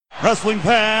Wrestling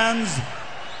fans,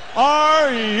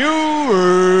 are you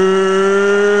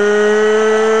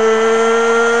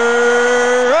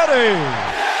ready?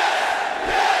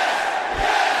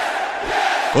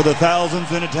 For the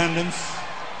thousands in attendance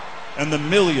and the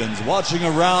millions watching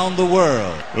around the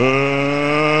world,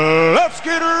 let's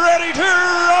get ready to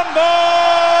rumble!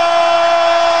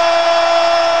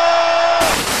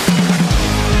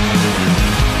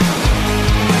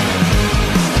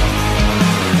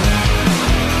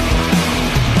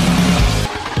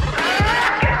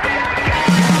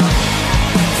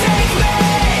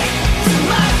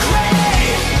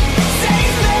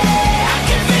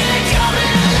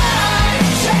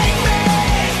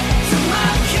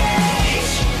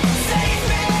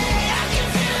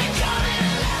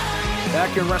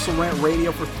 Back in WrestleRant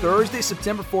Radio for Thursday,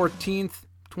 September 14th,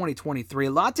 2023.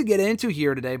 A lot to get into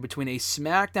here today between a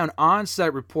SmackDown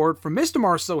on-site report from Mr.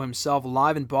 Marceau himself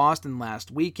live in Boston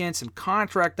last weekend, some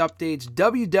contract updates,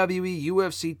 WWE,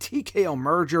 UFC, TKO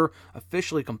merger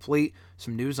officially complete,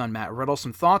 some news on Matt Riddle,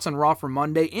 some thoughts on Raw for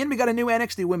Monday, and we got a new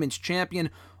NXT Women's Champion.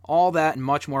 All that and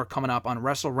much more coming up on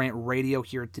WrestleRant Radio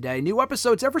here today. New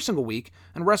episodes every single week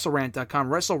on WrestleRant.com,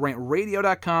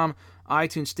 WrestleRantRadio.com,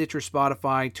 iTunes, Stitcher,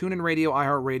 Spotify, TuneIn Radio,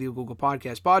 iHeartRadio, Google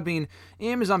Podcasts, Podbean,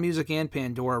 Amazon Music, and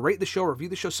Pandora. Rate the show, review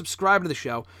the show, subscribe to the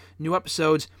show. New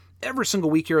episodes every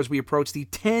single week here as we approach the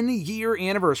 10-year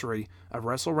anniversary of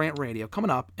WrestleRant Radio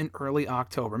coming up in early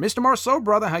October. Mr. Marceau,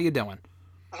 brother, how you doing?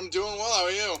 I'm doing well. How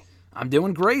are you? I'm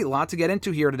doing great. A lot to get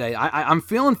into here today. I'm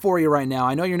feeling for you right now.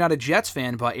 I know you're not a Jets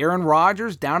fan, but Aaron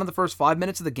Rodgers down in the first 5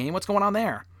 minutes of the game. What's going on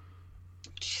there?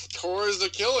 Tore his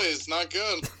Achilles. Not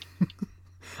good.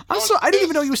 I didn't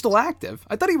even know he was still active.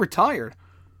 I thought he retired.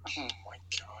 Oh my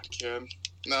God, kid.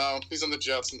 No, he's on the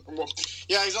Jets. Well,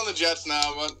 yeah, he's on the Jets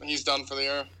now, but he's done for the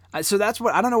year. So that's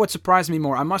what, I don't know what surprised me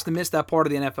more. I must have missed that part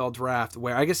of the NFL draft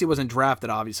where, I guess he wasn't drafted,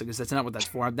 obviously, because that's not what that's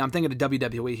for. I'm thinking of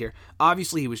WWE here.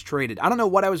 Obviously, he was traded. I don't know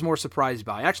what I was more surprised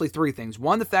by. Actually, three things.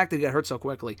 One, the fact that he got hurt so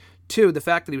quickly. Two, the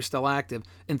fact that he was still active.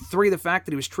 And three, the fact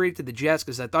that he was traded to the Jets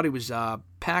because I thought he was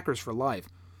Packers for life.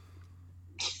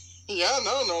 Yeah,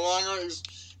 no longer. He's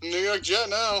a New York Jet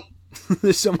now.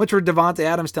 There's so much for Devontae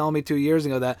Adams telling me 2 years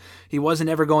ago that he wasn't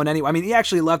ever going anywhere. I mean, he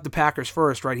actually left the Packers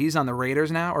first, right? He's on the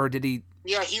Raiders now, or did he?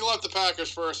 Yeah, he left the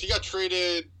Packers first. He got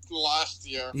traded last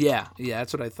year. Yeah,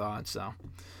 that's what I thought, so.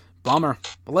 Bummer.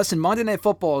 But listen, Monday Night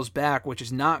Football is back, which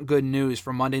is not good news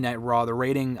for Monday Night Raw. The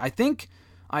rating, I think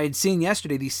I had seen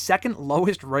yesterday, the second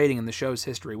lowest rating in the show's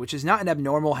history, which is not an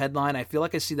abnormal headline. I feel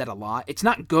like I see that a lot. It's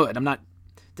not good. I'm not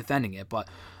defending it, but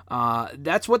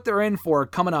that's what they're in for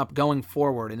coming up going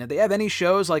forward. And if they have any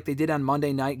shows like they did on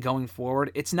Monday night going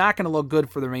forward, it's not going to look good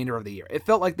for the remainder of the year. It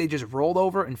felt like they just rolled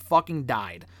over and fucking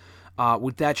died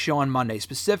with that show on Monday,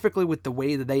 specifically with the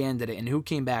way that they ended it and who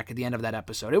came back at the end of that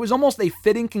episode. It was almost a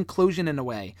fitting conclusion in a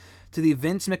way to the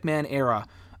Vince McMahon era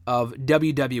of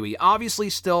WWE. Obviously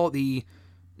still the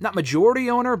not majority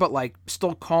owner, but like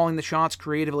still calling the shots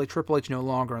creatively. Triple H no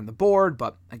longer on the board,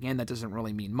 but again, that doesn't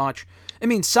really mean much. It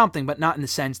means something, but not in the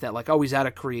sense that like, oh, he's out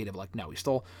of creative. Like, no, he's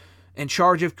still in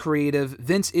charge of creative.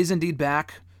 Vince is indeed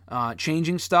back,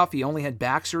 changing stuff. He only had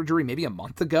back surgery maybe a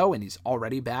month ago, and he's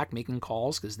already back making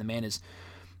calls because the man is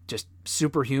just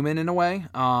superhuman in a way.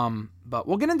 But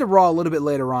we'll get into Raw a little bit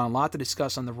later on. A lot to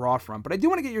discuss on the Raw front. But I do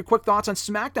want to get your quick thoughts on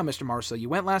SmackDown, Mr. Marceau. You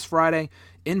went last Friday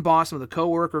in Boston with a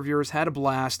coworker of yours, had a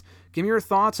blast. Give me your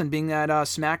thoughts on being at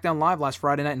SmackDown Live last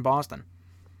Friday night in Boston.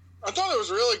 I thought it was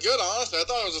really good, honestly. I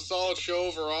thought it was a solid show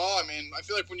overall. I mean, I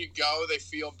feel like when you go, they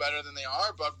feel better than they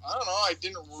are. But I don't know. I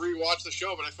didn't rewatch the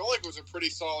show, but I felt like it was a pretty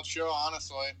solid show,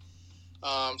 honestly.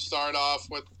 Started off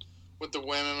with the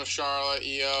women with Charlotte,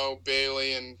 Io,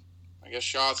 Bayley, and I guess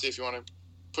Shotzi if you want to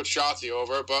put Shotzi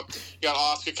over. But you got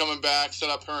Asuka coming back,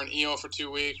 set up her and Io for 2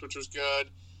 weeks, which was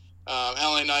good.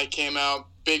 LA Knight came out,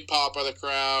 big pop by the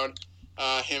crowd.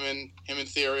 Him and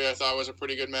Theory I thought was a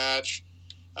pretty good match.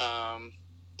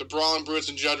 The Brawling Brutes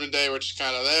and Judgment Day were just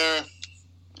kind of there.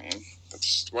 I mean,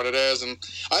 that's what it is. And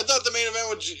I thought the main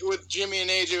event with Jimmy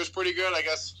and AJ was pretty good. I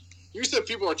guess you said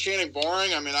people were chanting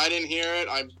boring. I mean, I didn't hear it.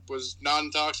 I was not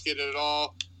intoxicated at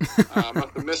all. I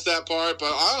must have missed that part.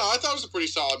 But I don't know. I thought it was a pretty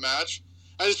solid match.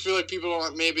 I just feel like people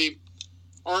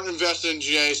aren't invested in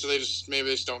Jay, so they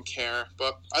just don't care.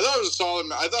 But I thought it was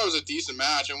I thought it was a decent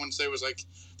match. I wouldn't say it was like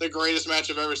the greatest match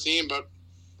I've ever seen, but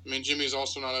I mean, Jimmy's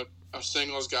also not a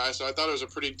singles guy, so I thought it was a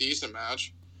pretty decent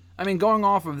match. I mean, going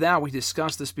off of that, we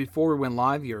discussed this before we went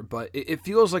live here, but it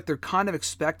feels like they're kind of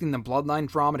expecting the Bloodline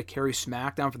drama to carry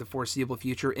SmackDown for the foreseeable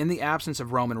future in the absence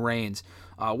of Roman Reigns.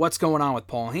 What's going on with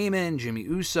Paul Heyman, Jimmy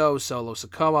Uso, Solo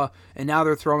Sikoa, and now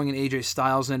they're throwing in AJ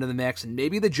Styles into the mix, and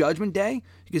maybe the Judgment Day?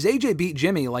 Because AJ beat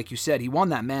Jimmy, like you said, he won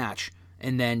that match,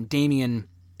 and then Damian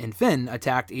and Finn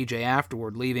attacked AJ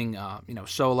afterward, leaving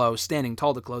Solo standing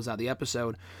tall to close out the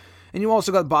episode. And you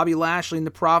also got Bobby Lashley and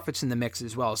the Profits in the mix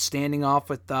as well, standing off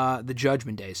with the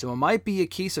Judgment Day. So it might be a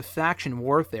case of faction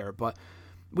warfare, but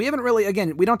we haven't really,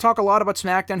 again, we don't talk a lot about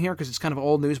SmackDown here because it's kind of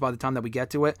old news by the time that we get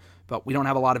to it, but we don't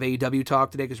have a lot of AEW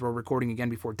talk today because we're recording again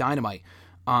before Dynamite.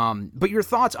 But your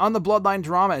thoughts on the Bloodline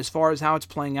drama as far as how it's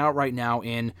playing out right now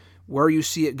and where you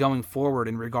see it going forward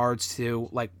in regards to,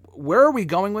 like, where are we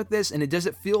going with this? And does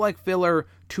it feel like filler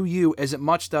to you as it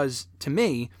much does to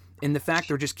me? In the fact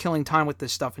they're just killing time with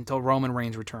this stuff until Roman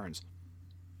Reigns returns?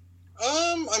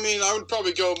 I mean, I would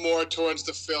probably go more towards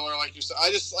the filler, like you said.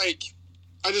 I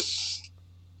don't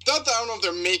know if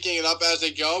they're making it up as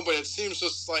they go, but it seems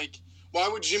just like, why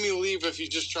would Jimmy leave if he's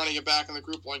just trying to get back in the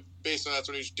group? Like, basically that's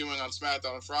what he's doing on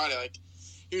SmackDown on Friday. Like,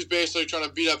 he was basically trying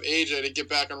to beat up AJ to get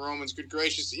back on Roman's good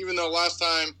gracious, even though last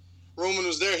time Roman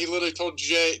was there, he literally told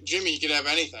Jimmy he could have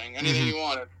anything he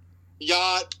wanted.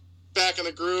 Yacht, back in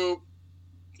the group,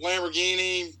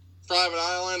 Lamborghini, private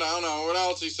island, I don't know what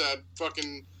else he said.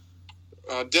 Fucking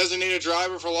designated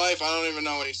driver for life. I don't even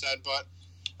know what he said, but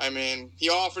I mean, he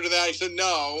offered to that. He said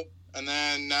no, and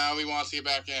then now he wants to get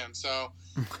back in. So,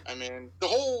 I mean, the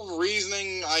whole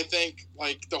reasoning, I think,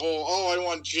 like the whole, I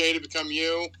want Jay to become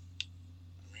you.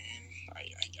 I mean,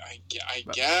 I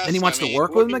guess. And he wants to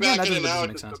work with him again. That doesn't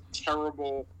make sense. A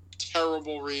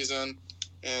terrible reason,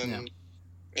 and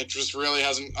it just really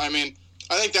hasn't. I mean,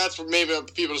 I think that's what maybe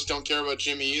people just don't care about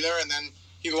Jimmy either, and then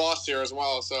he lost here as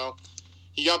well. So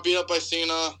he got beat up by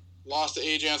Cena, lost to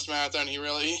AJ on SmackDown. He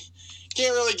really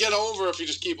can't really get over if you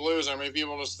just keep losing. I mean,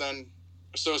 people just then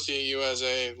associate you as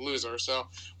a loser. So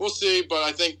we'll see, but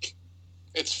I think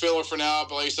it's filler for now.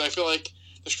 But like I said, I feel like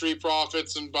the Street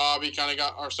Profits and Bobby kind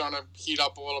of are starting to heat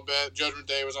up a little bit. Judgment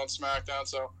Day was on SmackDown,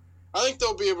 so I think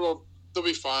they'll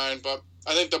be fine. But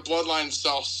I think the Bloodline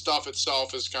stuff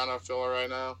itself is kind of filler right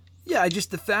now. Yeah, just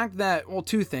the fact that, well,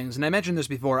 two things, and I mentioned this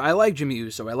before. I like Jimmy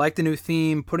Uso. I like the new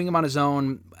theme, putting him on his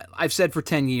own. I've said for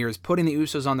 10 years, putting the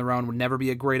Usos on their own would never be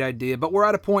a great idea, but we're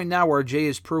at a point now where Jay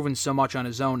has proven so much on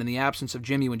his own in the absence of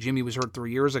Jimmy when Jimmy was hurt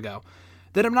 3 years ago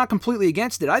that I'm not completely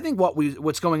against it. I think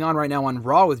what's going on right now on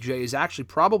Raw with Jay is actually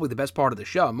probably the best part of the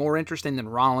show, more interesting than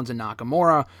Rollins and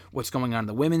Nakamura, what's going on in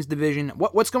the women's division.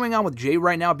 What's going on with Jay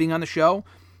right now being on the show?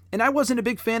 And I wasn't a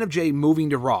big fan of Jay moving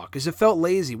to Raw because it felt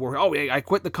lazy. Where, I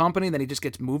quit the company, then he just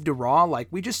gets moved to Raw. Like,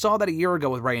 we just saw that a year ago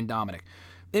with Rey and Dominic.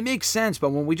 It makes sense,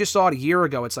 but when we just saw it a year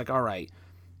ago, it's like, all right.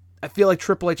 I feel like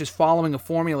Triple H is following a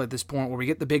formula at this point where we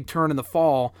get the big turn in the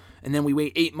fall, and then we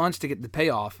wait 8 months to get the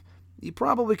payoff. You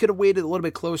probably could have waited a little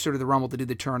bit closer to the Rumble to do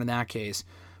the turn in that case.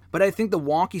 But I think the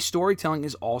wonky storytelling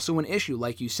is also an issue,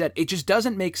 like you said. It just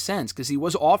doesn't make sense because he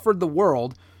was offered the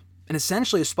world and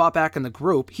essentially a spot back in the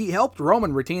group. He helped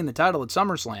Roman retain the title at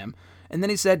SummerSlam, and then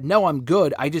he said, no, I'm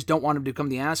good, I just don't want him to become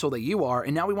the asshole that you are,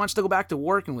 and now he wants to go back to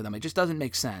working with him. It just doesn't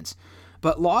make sense.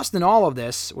 But lost in all of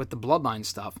this, with the Bloodline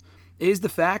stuff, is the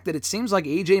fact that it seems like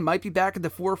AJ might be back at the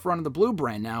forefront of the Blue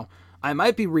brand now. I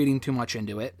might be reading too much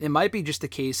into it. It might be just a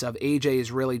case of AJ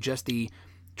is really just the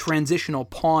transitional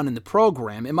pawn in the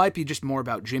program. It might be just more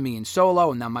about Jimmy and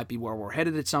Solo, and that might be where we're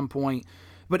headed at some point.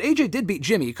 But AJ did beat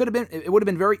Jimmy. It would have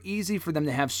been very easy for them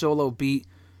to have Solo beat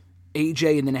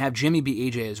AJ and then have Jimmy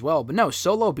beat AJ as well. But no,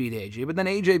 Solo beat AJ, but then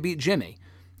AJ beat Jimmy.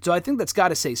 So I think that's got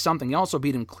to say something. He also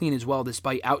beat him clean as well,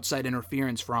 despite outside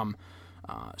interference from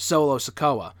Solo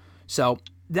Sikoa. So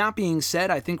that being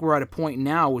said, I think we're at a point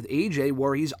now with AJ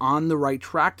where he's on the right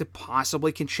track to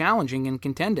possibly challenging and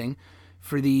contending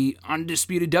for the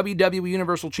undisputed WWE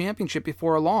Universal Championship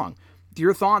before long.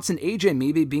 Your thoughts on AJ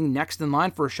maybe being next in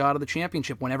line for a shot of the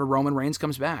championship whenever Roman Reigns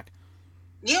comes back?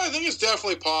 Yeah, I think it's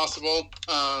definitely possible.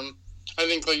 I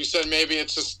think, like you said, maybe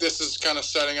it's just this is kind of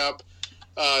setting up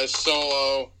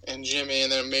Solo and Jimmy,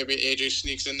 and then maybe AJ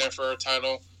sneaks in there for a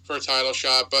title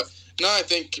shot. But no, I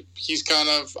think he's kind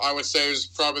of, I would say, is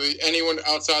probably anyone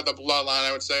outside the Bloodline.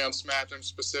 I would say on SmackDown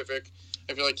specific,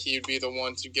 I feel like he would be the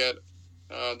one to get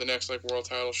the next world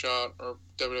title shot or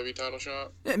WWE title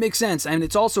shot. It makes sense, and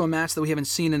it's also a match that we haven't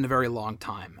seen in a very long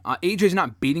time. AJ's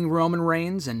not beating Roman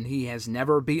Reigns, and he has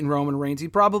never beaten Roman Reigns. He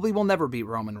probably will never beat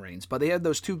Roman Reigns, but they had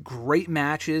those two great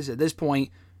matches at this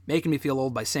point, making me feel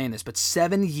old by saying this, but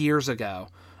 7 years ago,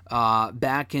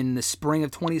 back in the spring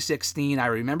of 2016. I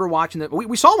remember watching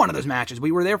we saw one of those matches.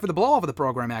 We were there for the blow-off of the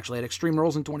program, actually, at Extreme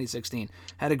Rules in 2016.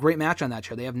 Had a great match on that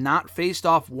show. They have not faced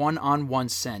off one-on-one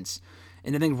since.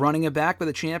 And I think running it back with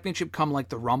a championship come like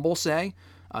the Rumble, say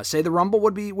the Rumble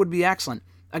would be excellent.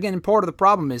 Again, part of the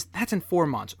problem is that's in 4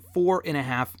 months,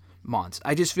 4.5 months.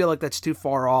 I just feel like that's too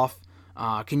far off.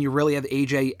 Can you really have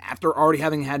AJ, after already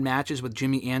having had matches with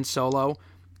Jimmy and Solo,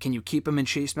 can you keep him in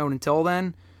chase mode until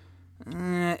then?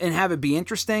 And have it be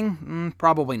interesting?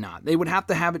 Probably not. They would have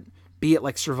to have it be at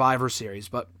like Survivor Series,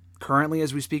 but currently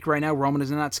as we speak right now, Roman is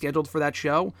not scheduled for that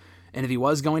show, and if he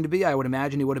was going to be, I would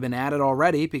imagine he would have been added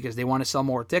already because they want to sell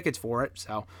more tickets for it,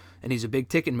 so, and he's a big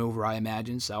ticket mover, I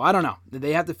imagine, so I don't know.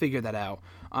 They have to figure that out.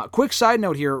 Quick side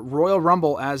note here, Royal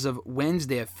Rumble as of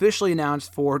Wednesday officially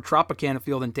announced for Tropicana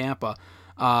Field in Tampa.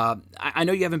 I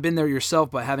know you haven't been there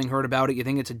yourself, but having heard about it, you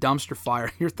think it's a dumpster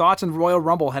fire. Your thoughts on Royal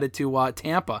Rumble headed to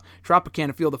Tampa,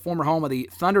 Tropicana Field, the former home of the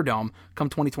Thunderdome, come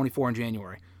 2024 in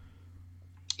January?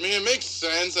 I mean, it makes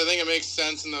sense. I think it makes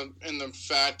sense in the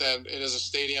fact that it is a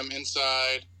stadium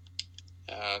inside.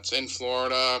 It's in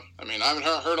Florida. I mean, I haven't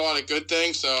heard a lot of good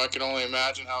things, so I can only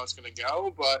imagine how it's going to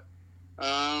go. But,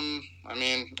 I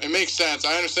mean, it makes sense.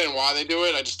 I understand why they do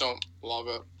it. I just don't love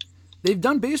it. They've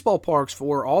done baseball parks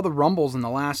for all the Rumbles in the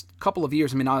last couple of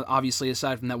years. I mean, obviously,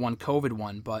 aside from that one COVID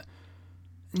one, but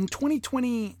in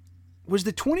 2020, was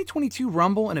the 2022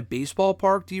 Rumble in a baseball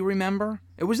park? Do you remember?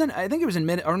 It was in, I think it was in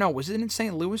was it in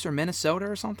St. Louis or Minnesota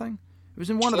or something? It was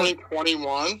in one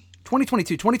 2021?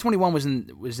 2022. 2021 was in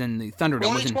the Thunderdome.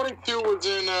 2022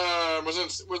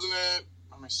 wasn't it?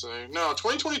 Let me see. No,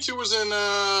 2022 was in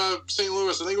St.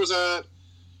 Louis. I think it was at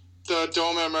the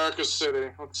Dome at America City.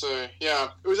 Let's see. Yeah,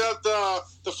 it was at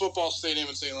the football stadium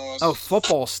in St. Louis. Oh,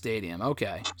 football stadium.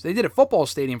 Okay, so they did a football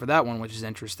stadium for that one, which is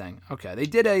interesting. Okay, they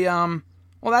did a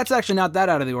well, that's actually not that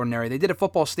out of the ordinary. They did a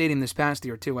football stadium this past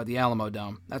year too at the Alamo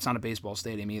Dome. That's not a baseball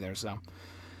stadium either, so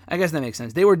I guess that makes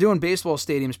sense. They were doing baseball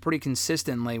stadiums pretty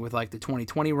consistently with like the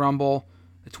 2020 Rumble,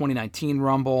 the 2019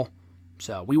 Rumble.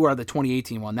 So we were at the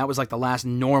 2018 one. That was like the last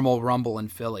normal Rumble in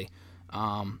Philly.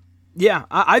 Yeah,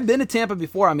 I've been to Tampa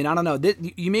before. I mean, I don't know.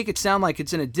 You make it sound like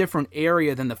it's in a different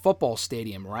area than the football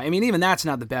stadium, right? I mean, even that's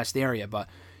not the best area, but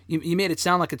you made it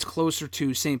sound like it's closer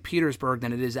to St. Petersburg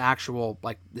than it is actual,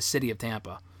 like, the city of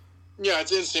Tampa. Yeah,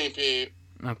 it's in St. Pete.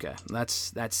 Okay,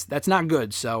 that's not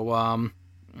good. So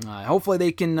hopefully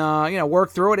they can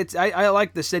work through it. I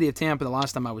like the city of Tampa the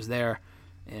last time I was there,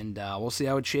 and we'll see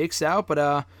how it shakes out.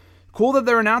 But cool that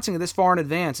they're announcing it this far in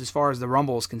advance as far as the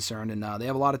Rumble is concerned, and they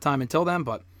have a lot of time until then,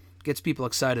 but gets people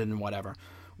excited and whatever.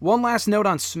 One last note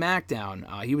on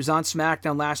SmackDown. He was on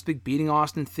SmackDown last week beating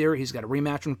Austin Theory. He's got a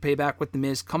rematch from Payback with The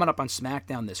Miz coming up on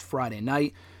SmackDown this Friday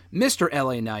night. Mr.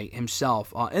 LA Knight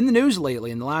himself. In the news lately,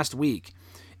 in the last week,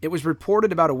 it was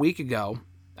reported about a week ago,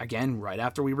 again, right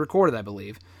after we recorded, I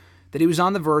believe, that he was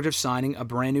on the verge of signing a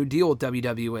brand new deal with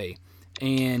WWE.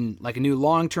 And like a new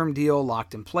long-term deal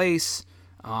locked in place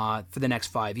for the next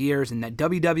 5 years, and that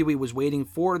WWE was waiting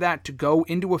for that to go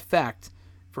into effect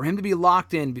for him to be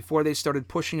locked in before they started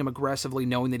pushing him aggressively,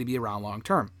 knowing that he'd be around long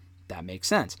term. That makes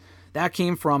sense. That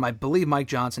came from, I believe, Mike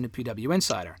Johnson at PW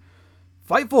Insider.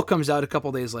 Fightful comes out a couple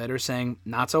days later saying,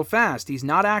 not so fast. He's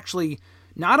not only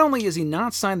is he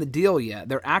not signed the deal yet,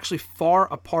 they're actually far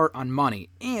apart on money,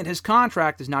 and his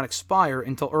contract does not expire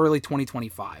until early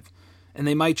 2025. And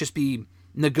they might just be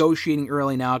negotiating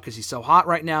early now because he's so hot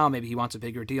right now, maybe he wants a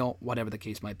bigger deal, whatever the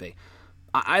case might be.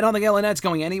 I don't think LA Knight's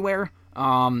going anywhere.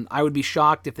 I would be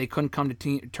shocked if they couldn't come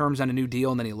to terms on a new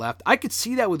deal and then he left. I could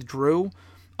see that with Drew.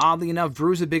 Oddly enough,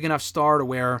 Drew's a big enough star to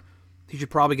where he should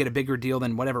probably get a bigger deal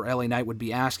than whatever LA Knight would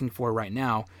be asking for right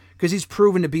now, because he's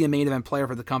proven to be a main event player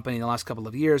for the company in the last couple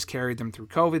of years, carried them through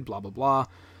COVID, blah, blah, blah.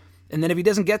 And then if he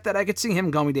doesn't get that, I could see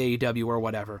him going to AEW or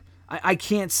whatever. I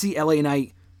can't see LA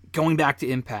Knight going back to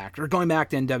Impact or going back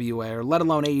to NWA or let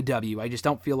alone AEW. I just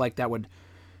don't feel like that would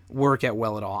work out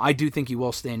well at all. I do think he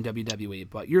will stay in WWE.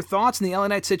 But your thoughts on the LA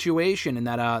Knight situation and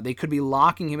that they could be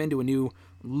locking him into a new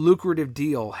lucrative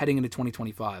deal heading into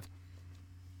 2025?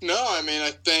 No, I mean,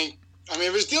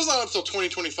 if his deal's not until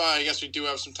 2025, I guess we do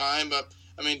have some time. But,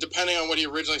 I mean, depending on what he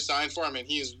originally signed for, I mean,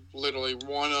 he's literally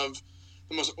one of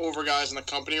the most over guys in the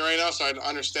company right now. So I'd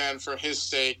understand for his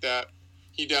sake that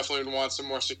he definitely would want some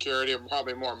more security and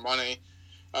probably more money.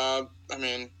 I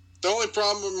mean, the only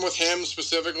problem with him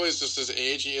specifically is just his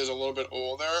age. He is a little bit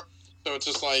older. So it's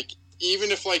just like,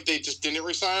 even if they just didn't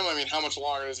resign him, I mean, how much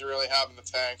longer does he really have in the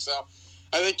tank? So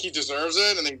I think he deserves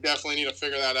it, and they definitely need to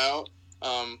figure that out.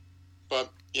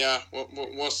 But yeah,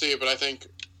 we'll see. But I think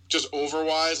just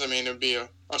over-wise, I mean, it would be a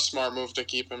smart move to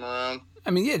keep him around. I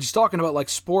mean, yeah, just talking about like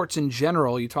sports in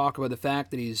general, you talk about the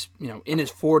fact that he's, in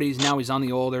his 40s, now he's on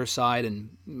the older side,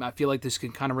 and I feel like this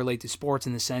can kind of relate to sports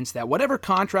in the sense that whatever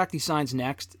contract he signs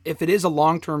next, if it is a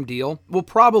long-term deal, will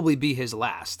probably be his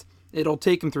last. It'll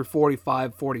take him through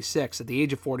 45, 46, at the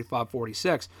age of 45,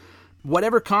 46.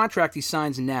 Whatever contract he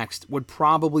signs next would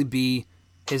probably be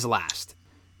his last.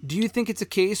 Do you think it's a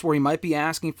case where he might be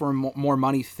asking for more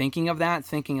money, thinking of that,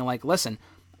 thinking like, listen,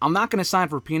 I'm not going to sign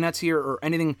for peanuts here or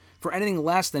anything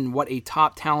less than what a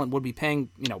top talent would be paying,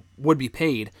 would be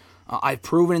paid. I've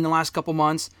proven in the last couple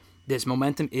months this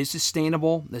momentum is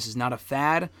sustainable. This is not a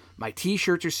fad. My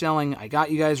t-shirts are selling. I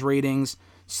got you guys ratings,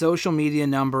 social media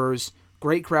numbers,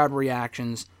 great crowd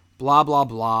reactions, blah, blah,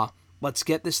 blah. Let's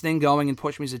get this thing going and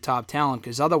push me as a top talent,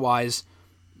 because otherwise,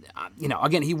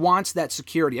 again, he wants that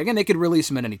security. Again, they could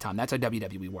release him at any time. That's how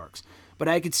WWE works. But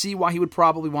I could see why he would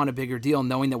probably want a bigger deal,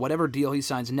 knowing that whatever deal he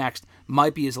signs next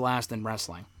might be his last in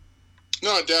wrestling.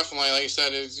 No, definitely. Like you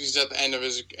said, he's at the end of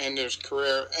his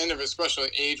career, especially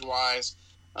age-wise.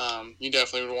 You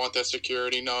definitely would want that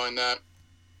security, knowing that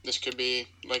this could be,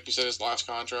 like you said, his last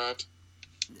contract.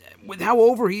 With how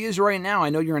over he is right now, I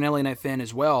know you're an LA Knight fan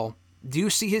as well. Do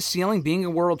you see his ceiling being a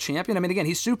world champion? I mean, again,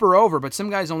 he's super over, but some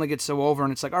guys only get so over,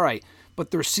 and it's like, all right, but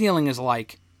their ceiling is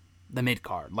like the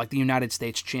mid-card, like the United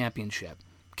States Championship.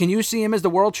 Can you see him as the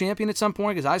world champion at some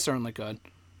point? Because I certainly could.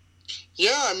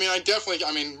 Yeah, I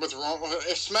mean, with Roman,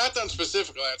 if SmackDown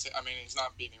specifically, I'd say, he's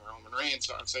not beating Roman Reigns,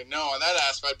 so I'd say no on that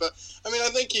aspect. But, I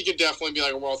think he could definitely be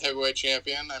like a world heavyweight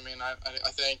champion.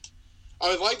 I think I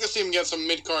would like to see him get some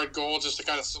mid-card gold just to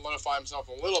kind of solidify himself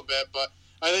a little bit, but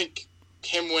I think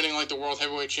him winning like the world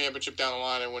heavyweight championship down the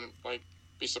line, I wouldn't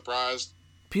be surprised.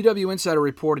 PW Insider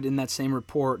reported in that same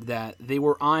report that they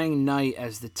were eyeing Knight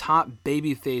as the top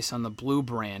babyface on the Blue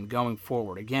brand going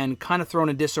forward. Again, kind of thrown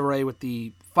in disarray with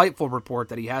the Fightful report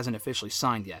that he hasn't officially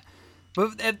signed yet.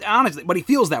 But honestly, he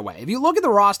feels that way. If you look at the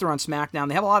roster on SmackDown,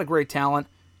 they have a lot of great talent.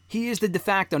 He is the de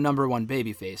facto number one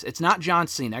babyface. It's not John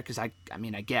Cena, because I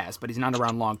guess, but he's not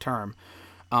around long term.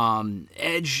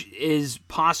 Edge is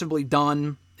possibly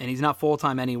done, and he's not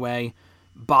full-time anyway.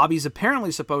 Bobby's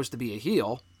apparently supposed to be a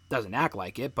heel. Doesn't act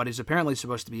like it, but is apparently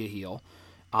supposed to be a heel.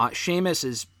 Sheamus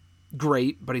is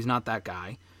great, but he's not that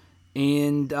guy.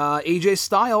 And AJ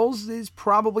Styles is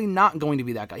probably not going to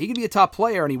be that guy. He could be a top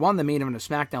player, and he won the main event of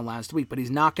SmackDown last week, but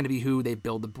he's not going to be who they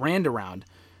build the brand around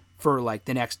for like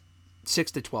the next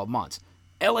 6 to 12 months.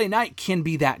 LA Knight can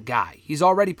be that guy. He's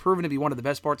already proven to be one of the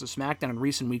best parts of SmackDown in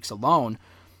recent weeks alone.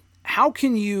 How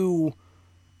can you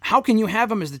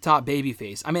have him as the top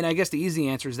babyface? I guess the easy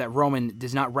answer is that Roman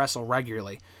does not wrestle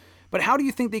regularly. But how do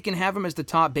you think they can have him as the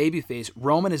top babyface,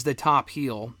 Roman is the top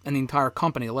heel, and the entire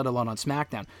company, let alone on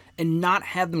SmackDown, and not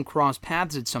have them cross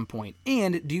paths at some point?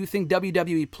 And do you think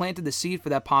WWE planted the seed for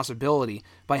that possibility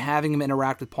by having him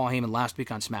interact with Paul Heyman last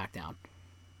week on SmackDown?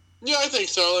 Yeah, I think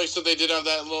so. So they did have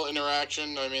that little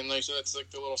interaction. So that's like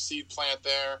the little seed plant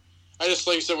there. I just,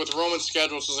 like you said, with Roman's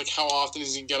schedule, it's just like how often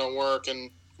is he going to work and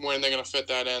when they're going to fit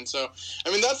that in. So,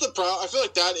 that's the problem. I feel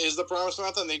like that is the problem with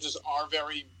SmackDown. They just are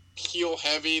very heel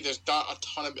heavy. There's not a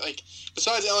ton of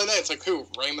besides LA Knight. It's like who?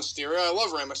 Rey Mysterio. I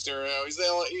love Rey Mysterio. He's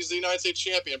the United States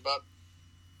champion, but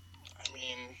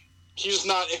he's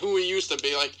not who he used to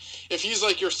be. Like if he's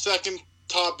like your second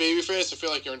top babyface, I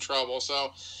feel like you're in trouble.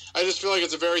 So I just feel like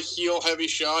it's a very heel heavy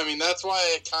show. That's why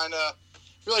I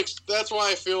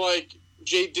feel like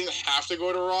Jay didn't have to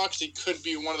go to Raw because he could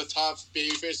be one of the top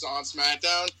babyfaces on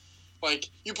SmackDown.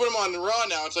 Like, you put him on Raw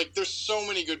now, it's like there's so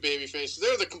many good babyfaces.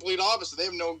 They're the complete opposite. They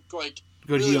have no, good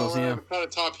heels, yeah. Kind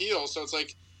of top heels, so it's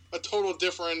like a total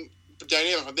different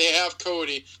dynamic. They have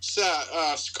Cody, Seth,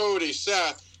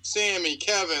 Sammy,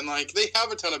 Kevin. Like, they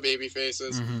have a ton of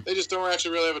babyfaces. Mm-hmm. They just don't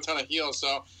actually really have a ton of heels,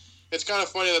 so it's kind of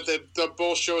funny that the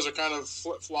both shows are kind of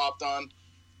flip-flopped on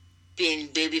being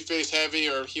babyface heavy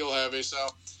or heel heavy, so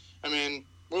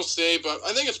we'll see, but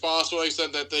I think it's possible, like I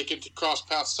said, that they could cross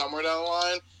paths somewhere down the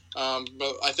line.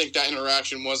 But I think that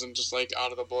interaction wasn't just like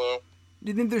out of the blue.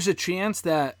 Do you think there's a chance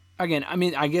that, again,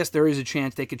 I guess there is a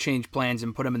chance they could change plans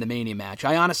and put him in the Mania match.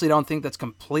 I honestly don't think that's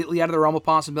completely out of the realm of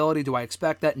possibility. Do I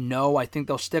expect that? No, I think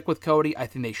they'll stick with Cody. I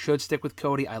think they should stick with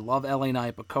Cody. I love LA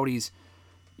Knight, but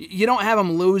you don't have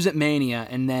him lose at Mania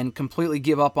and then completely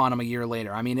give up on him a year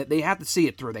later. They have to see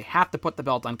it through. They have to put the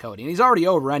belt on Cody. And he's already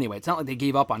over anyway. It's not like they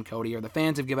gave up on Cody or the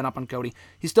fans have given up on Cody.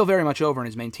 He's still very much over and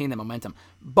has maintained that momentum.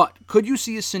 But could you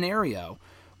see a scenario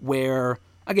where,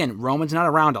 again, Roman's not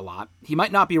around a lot. He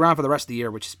might not be around for the rest of the year,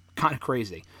 which is kind of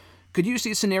crazy. Could you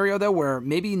see a scenario, though, where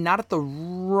maybe not at the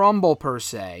Rumble per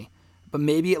se, but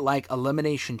maybe at like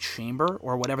Elimination Chamber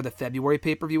or whatever the February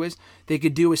pay-per-view is, they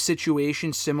could do a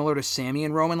situation similar to Sami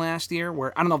and Roman last year,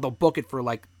 where, I don't know if they'll book it for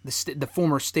like the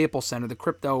former Staples Center, the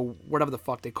Crypto, whatever the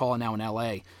fuck they call it now in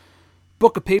LA.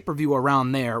 Book a pay-per-view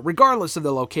around there, regardless of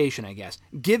the location, I guess.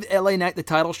 Give LA Knight the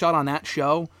title shot on that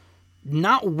show,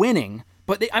 not winning,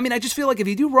 but I just feel like if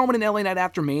you do Roman and LA Knight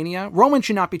after Mania, Roman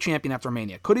should not be champion after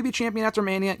Mania. Could he be champion after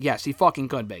Mania? Yes, he fucking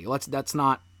could be.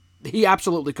 He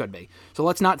absolutely could be. So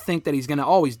let's not think that he's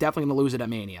definitely going to lose it at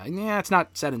Mania. Yeah, it's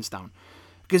not set in stone.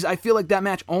 Because I feel like that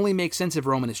match only makes sense if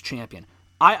Roman is champion.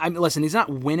 Listen, he's not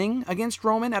winning against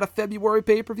Roman at a February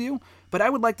pay-per-view, but I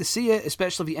would like to see it,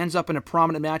 especially if he ends up in a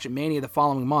prominent match at Mania the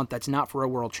following month that's not for a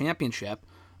world championship.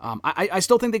 I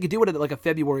still think they could do it at like a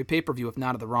February pay-per-view, if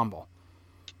not at the Rumble.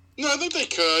 No, I think they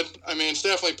could. I mean, it's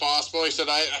definitely possible. He said,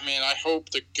 I hope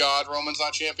to God Roman's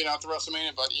not champion after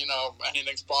WrestleMania, but,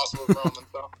 anything's possible with Roman.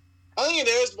 So I think it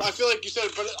is. I feel like you said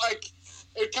it, but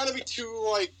it'd kind of be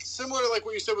too, similar to,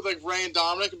 what you said with, Rey and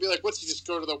Dominic. It'd be like, what's he just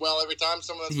go to the well every time?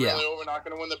 Someone that's really over, not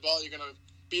going to win the belt, you're going to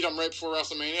beat him right before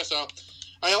WrestleMania. So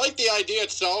I like the idea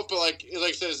itself, but, like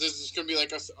I said, this is going to be,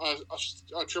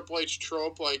 a Triple H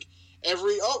trope, right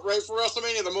for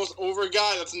WrestleMania, the most over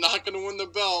guy that's not going to win the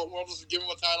belt, we'll just give him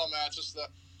a title match just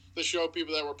to show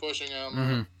people that we're pushing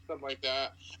him, something like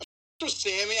that. For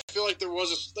Sami, I feel like there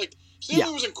was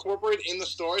Sami was incorporated in the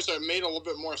story, so it made a little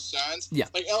bit more sense. Yeah.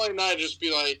 LA Knight would just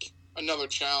be another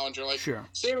challenger. Sure.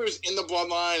 Sami was in the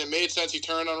Bloodline. It made sense. He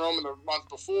turned on Roman the month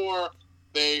before.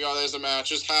 There you go. There's a match.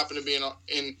 Just happened to be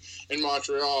in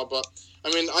Montreal. But,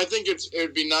 I think it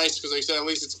would be nice because, like I said, at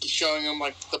least it's showing him,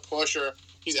 the pusher.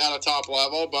 He's at a top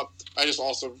level. But I just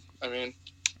also,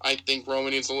 I think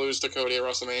Roman needs to lose to Cody at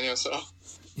WrestleMania, so.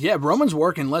 Yeah, Roman's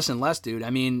working less and less, dude.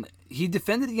 He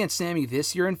defended against Sami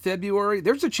this year in February.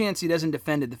 There's a chance he doesn't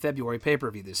defend at the February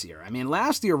pay-per-view this year.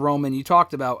 Last year, Roman, you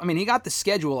talked about, he got the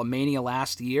schedule of Mania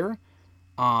last year,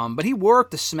 but he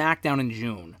worked the SmackDown in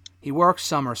June. He worked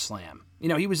SummerSlam.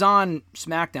 He was on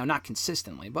SmackDown, not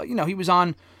consistently, but, he was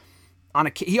on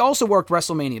he also worked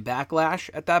WrestleMania Backlash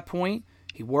at that point.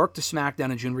 He worked the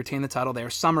SmackDown in June, retained the title there,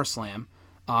 SummerSlam.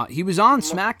 He was on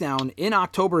SmackDown in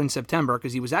October and September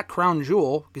because he was at Crown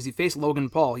Jewel because he faced Logan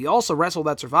Paul. He also wrestled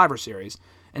at Survivor Series,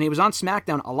 and he was on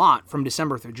SmackDown a lot from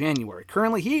December through January.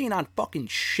 Currently, he ain't on fucking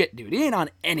shit, dude. He ain't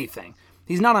on anything.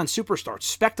 He's not on Superstar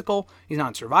Spectacle. He's not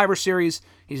on Survivor Series.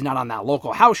 He's not on that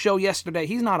local house show yesterday.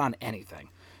 He's not on anything.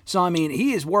 So,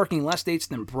 he is working less dates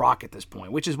than Brock at this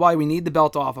point, which is why we need the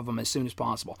belt off of him as soon as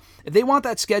possible. If they want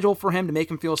that schedule for him to make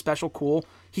him feel special cool,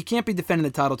 he can't be defending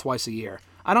the title twice a year.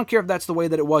 I don't care if that's the way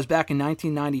that it was back in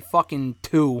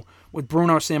 1992 with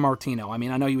Bruno Sammartino.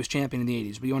 I know he was champion in the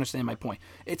 80s, but you understand my point.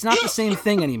 It's not the same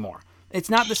thing anymore. It's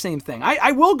not the same thing.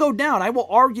 I will go down. I will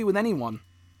argue with anyone.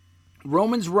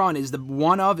 Roman's run is the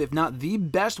one of, if not the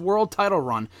best world title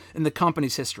run in the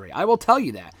company's history. I will tell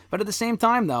you that. But at the same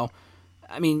time, though,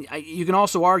 you can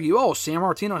also argue,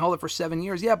 Sammartino held it for 7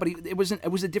 years. Yeah, but it was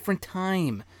a different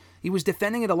time. He was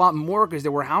defending it a lot more because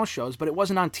there were house shows, but it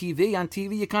wasn't on TV. On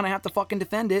TV, you kind of have to fucking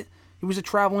defend it. He was a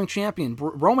traveling champion.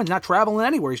 Roman's not traveling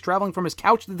anywhere. He's traveling from his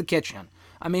couch to the kitchen.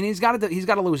 He's got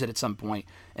to lose it at some point,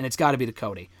 and it's got to be to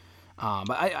Cody.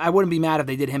 But I wouldn't be mad if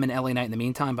they did him and LA Knight in the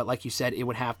meantime, but like you said, it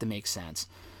would have to make sense.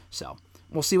 So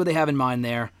we'll see what they have in mind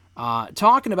there.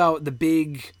 Talking about the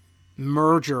big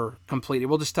merger completed.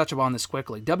 We'll just touch upon this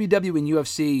quickly. WWE and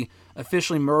UFC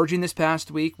officially merging this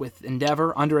past week with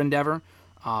Endeavor, under Endeavor,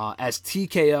 as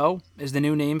TKO is the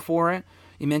new name for it.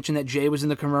 You mentioned that Jay was in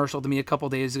the commercial to me a couple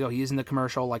days ago. He is in the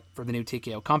commercial for the new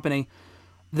TKO company.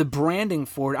 The branding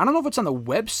for it, I don't know if it's on the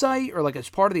website or as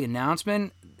part of the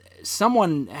announcement.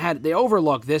 They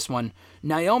overlooked this one.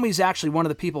 Naomi's actually one of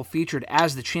the people featured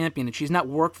as the champion, and she's not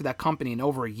worked for that company in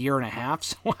over a year and a half,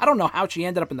 so I don't know how she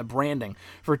ended up in the branding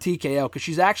for TKO, because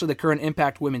she's actually the current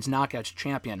Impact Women's Knockouts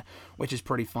champion, which is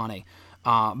pretty funny.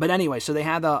 But anyway, so they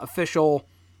had the official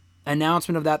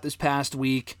announcement of that this past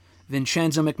week.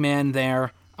 Vincenzo McMahon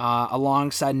there,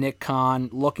 alongside Nick Khan,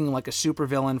 looking like a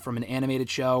supervillain from an animated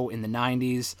show in the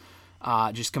 90s.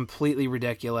 Just completely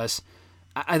ridiculous.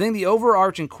 I think the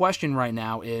overarching question right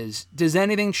now is, does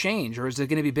anything change, or is it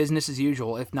going to be business as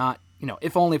usual, if not,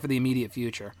 if only for the immediate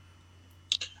future?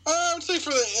 I would say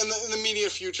in the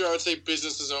immediate future, I would say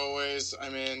business as always.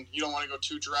 You don't want to go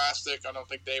too drastic. I don't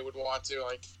think they would want to.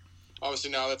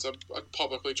 Obviously now that's a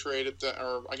publicly traded,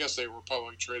 or I guess they were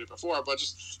publicly traded before, but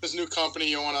just this new company,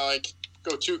 you don't want to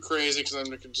go too crazy because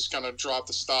then it can just kind of drop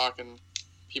the stock and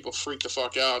people freak the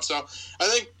fuck out. So I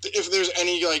think if there's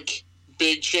any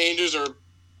big changes or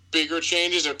bigger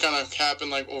changes that kind of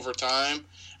happen over time,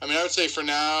 I would say for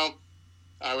now,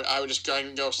 I would just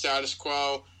go status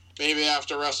quo. maybe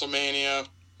after WrestleMania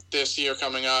this year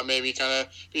coming up, maybe kind of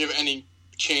if you have any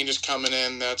changes coming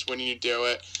in, that's when you do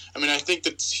it. I mean, I think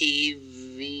the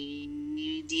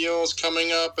TV deal is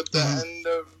coming up at the end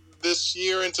of this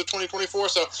year into 2024,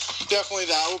 so definitely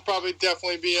that will probably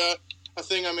definitely be a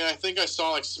thing. I mean, I think I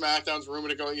saw like SmackDown's rumor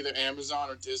to go either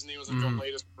Amazon or Disney was like the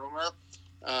latest rumor.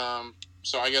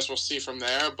 So I guess we'll see from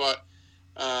there. But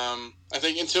I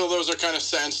think until those are kind of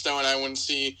set in stone, I wouldn't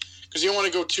see, because you don't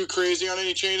want to go too crazy on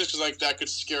any changes, because like that could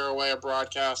scare away a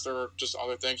broadcaster or just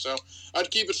other things. So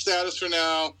I'd keep it status for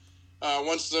now.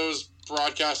 Once those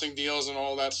broadcasting deals and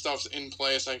all that stuff's in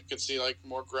place, I could see like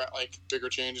more bigger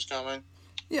changes coming.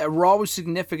 Yeah, Raw was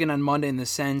significant on Monday in the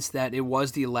sense that it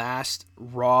was the last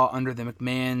Raw under the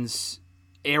McMahon's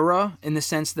era, in the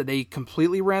sense that they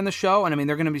completely ran the show. And I mean,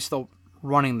 they're going to be still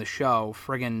running the show.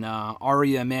 Friggin'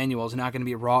 Aria Emanuel is not going to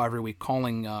be Raw every week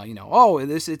calling,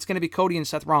 it's going to be Cody and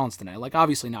Seth Rollins tonight. Like,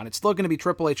 obviously not. It's still going to be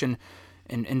Triple H and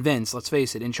Vince, let's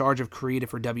face it, in charge of creative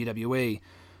for WWE.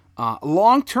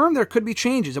 Long term, there could be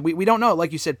changes. We don't know.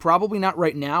 Like you said, probably not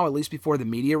right now, at least before the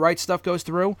media rights stuff goes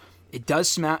through. It does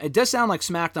sound like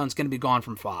SmackDown's going to be gone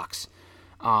from Fox.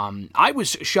 I was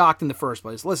shocked in the first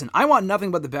place. Listen, I want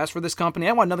nothing but the best for this company.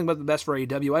 I want nothing but the best for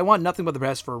AEW. I want nothing but the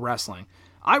best for wrestling.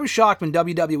 I was shocked when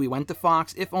WWE went to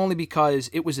Fox, if only because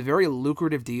it was a very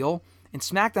lucrative deal, and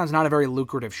SmackDown's not a very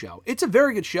lucrative show. It's a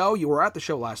very good show. You were at the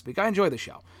show last week. I enjoyed the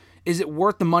show. Is it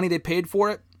worth the money they paid for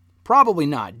it? Probably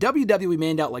not. WWE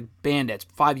made out like bandits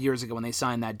 5 years ago when they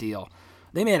signed that deal.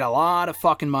 They made a lot of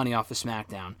fucking money off of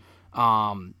SmackDown.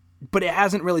 But it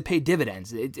hasn't really paid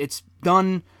dividends. It's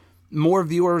done more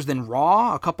viewers than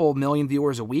Raw, a couple million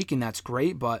viewers a week, and that's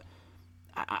great, but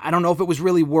I don't know if it was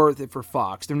really worth it for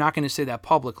Fox. They're not going to say that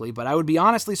publicly, but I would be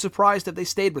honestly surprised if they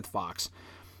stayed with Fox.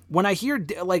 When I hear,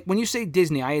 like, when you say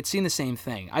Disney, I had seen the same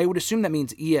thing. I would assume that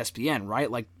means ESPN, right?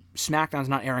 Like, SmackDown's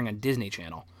not airing on Disney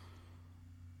Channel.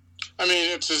 I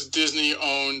mean, it's just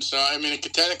Disney-owned, so, I mean, it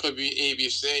could technically be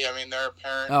ABC. I mean, they're a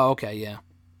parent. Oh, okay, yeah.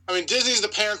 I mean, Disney's the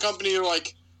parent company of,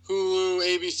 like,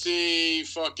 Hulu, ABC,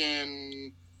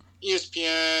 fucking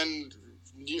ESPN.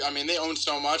 I mean, they own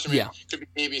so much. I mean, it could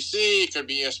be ABC, it could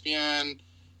be ESPN,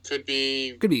 could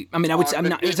be. I mean, it's not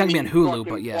going to be on Hulu,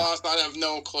 but yeah. Plus, I have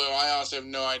no clue. I honestly have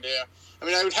no idea. I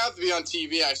mean, I would have to be on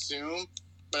TV, I assume.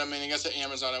 But I mean, I guess at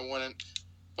Amazon I wouldn't.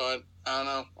 But I don't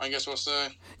know. I guess we'll see.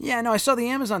 Yeah, no, I saw the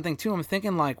Amazon thing too. I'm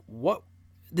thinking, like, what?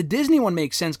 The Disney one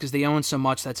makes sense because they own so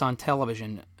much that's on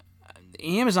television.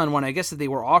 The Amazon one, I guess if they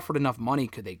were offered enough money,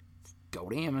 could they go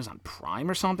to Amazon Prime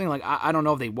or something? Like, I don't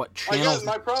know if they, what channels. I guess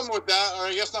my problem with that, or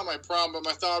I guess not my problem, but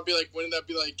my thought would be like, wouldn't that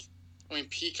be like, I mean,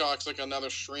 Peacock's like another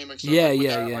streaming service.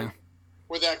 Yeah. Like,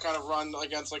 would that kind of run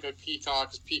against like a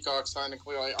Peacock? Because Peacock's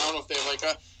technically, like, I don't know if they have like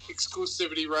a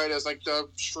exclusivity right as like the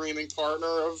streaming partner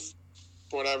of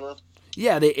whatever.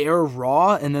 Yeah, they air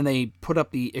Raw, and then they put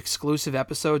up the exclusive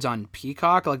episodes on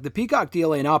Peacock. Like, the Peacock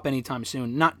deal ain't up anytime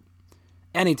soon. Not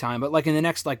anytime, but like in the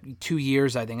next like 2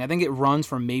 years, I think. I think it runs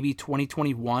from maybe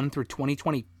 2021 through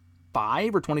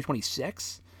 2025 or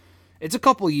 2026. It's a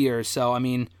couple years, so I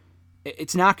mean,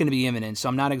 it's not going to be imminent, so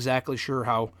I'm not exactly sure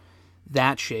how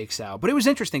that shakes out. But it was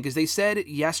interesting because they said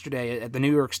yesterday at the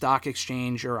New York Stock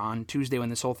Exchange, or on Tuesday when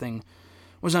this whole thing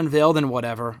was unveiled and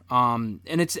whatever. And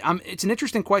it's an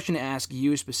interesting question to ask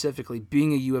you specifically,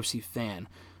 being a UFC fan.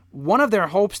 One of their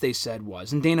hopes, they said,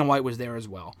 was, and Dana White was there as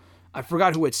well, I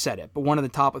forgot who had said it, but one of the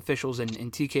top officials in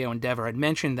TKO Endeavor had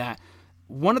mentioned that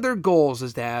one of their goals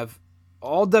is to have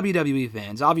all WWE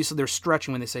fans, obviously they're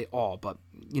stretching when they say all, but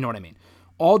you know what I mean,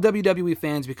 all WWE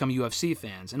fans become UFC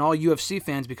fans, and all UFC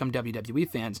fans become WWE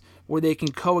fans, where they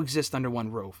can coexist under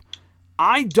one roof.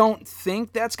 I don't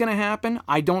think that's going to happen.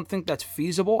 I don't think that's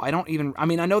feasible. I know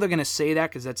they're going to say that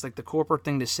because that's like the corporate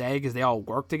thing to say because they all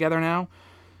work together now.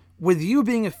 With you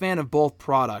being a fan of both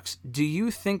products, do you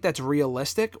think that's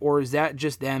realistic, or is that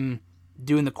just them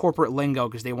doing the corporate lingo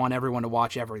because they want everyone to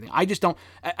watch everything? I just don't.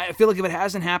 I feel like if it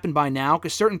hasn't happened by now,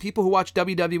 because certain people who watch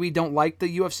WWE don't like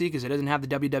the UFC because it doesn't have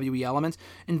the WWE elements,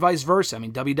 and vice versa. I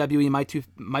mean, WWE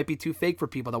might be too fake for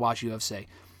people to watch UFC.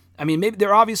 I mean, maybe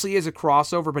there obviously is a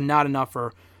crossover, but not enough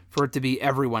for it to be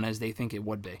everyone as they think it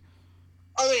would be.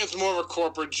 I think it's more of a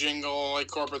corporate jingle, like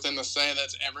corporate thing to say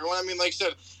that's everyone. I mean, like I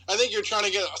said, I think you're trying to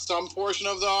get some portion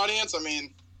of the audience. I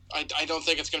mean, I don't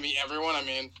think it's going to be everyone. I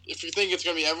mean, if you think it's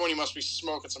going to be everyone, you must be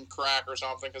smoking some crack or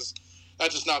something, because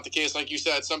that's just not the case. Like you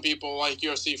said, some people like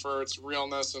UFC for its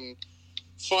realness and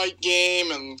fight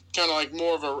game, and kind of like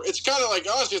more of a, it's kind of like,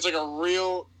 honestly, it's like a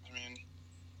real,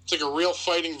 it's like a real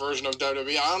fighting version of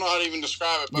WWE. I don't know how to even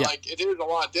describe it, but like, it is a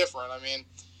lot different. I mean,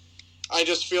 I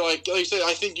just feel like you said,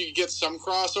 I think you get some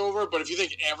crossover, but if you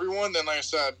think everyone, then like I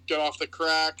said, get off the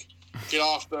crack, get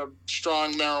off the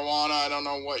strong marijuana. I don't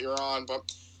know what you're on,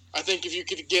 but I think if you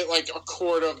could get like a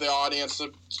quarter of the audience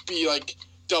to be like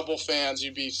double fans,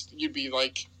 you'd be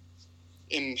like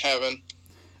in heaven.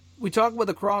 We talk about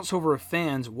the crossover of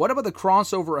fans. What about the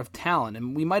crossover of talent?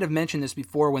 And we might have mentioned this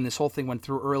before when this whole thing went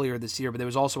through earlier this year, but there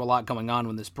was also a lot going on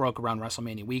when this broke around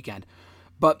WrestleMania weekend.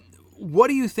 But what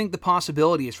do you think the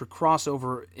possibility is for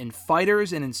crossover in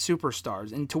fighters and in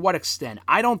superstars, and to what extent?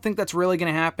 I don't think that's really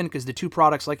going to happen because the two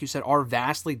products, like you said, are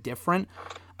vastly different.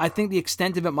 I think the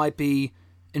extent of it might be,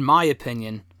 in my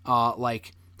opinion,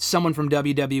 like someone from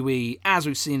WWE, as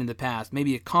we've seen in the past,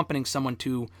 maybe accompanying someone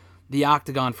to the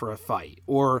octagon for a fight,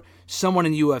 or someone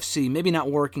in UFC, maybe not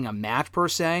working a match per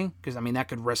se, because I mean that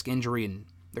could risk injury and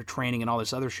their training and all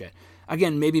this other shit.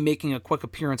 Again, maybe making a quick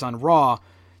appearance on Raw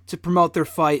to promote their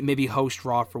fight, maybe host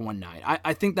Raw for one night.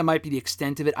 I think that might be the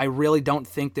extent of it. I really don't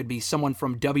think there'd be someone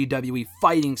from WWE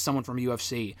fighting someone from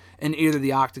UFC in either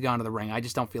the octagon or the ring. I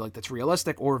just don't feel like that's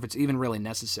realistic, or if it's even really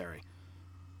necessary.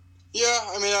 Yeah,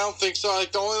 I mean, I don't think so.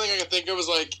 Like, the only thing I can think of is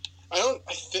like,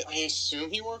 I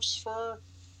assume he works for.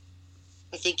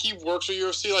 I think he works for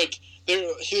UFC. Like,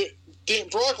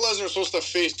 Brock Lesnar was supposed to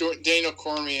face Daniel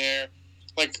Cormier,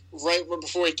 like, right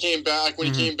before he came back,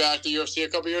 when he came back to UFC a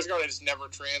couple years ago, and it just never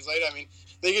translated. I mean,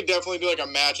 they could definitely do, like, a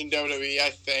match in WWE, I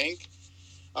think.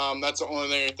 That's the only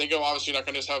thing I can think of. Obviously, you're not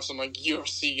going to just have some, like,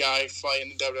 UFC guy fight in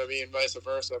the WWE and vice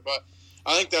versa, but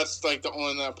I think that's, like, the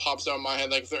only thing that pops out in my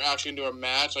head. Like, if they're actually going to do a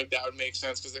match, like, that would make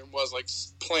sense, because it was, like,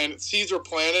 seeds were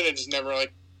planted and just never,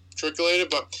 like, trickulated,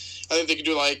 but I think they could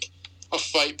do, like, a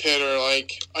fight pit or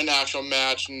like an actual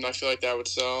match, and I feel like that would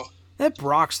sell. That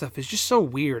Brock stuff is just so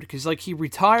weird because like he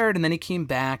retired and then he came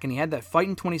back and he had that fight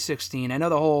in 2016. I know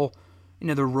the whole,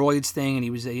 the roids thing, and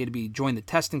he had to be joined the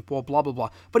testing pool, blah blah blah.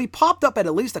 But he popped up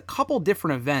at least a couple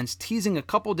different events, teasing a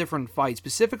couple different fights,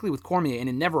 specifically with Cormier, and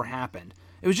it never happened.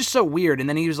 It was just so weird. And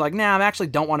then he was like, "Nah, I actually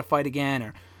don't want to fight again,"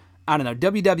 or I don't know.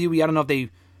 WWE, I don't know if they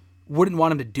wouldn't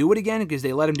want him to do it again because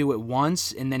they let him do it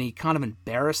once, and then he kind of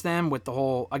embarrassed them with the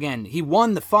whole, again, he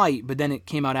won the fight, but then it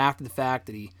came out after the fact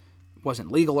that he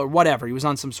wasn't legal or whatever. He was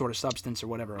on some sort of substance or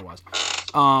whatever it was.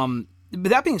 But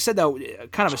that being said, though,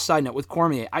 kind of a side note with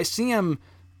Cormier, I see him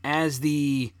as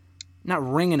the, not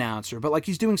ring announcer, but like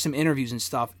he's doing some interviews and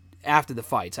stuff after the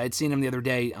fights. I had seen him the other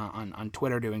day on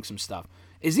Twitter doing some stuff.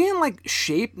 Is he in like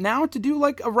shape now to do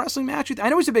like a wrestling match? I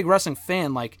know he's a big wrestling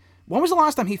fan, like, when was the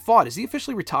last time he fought? Is he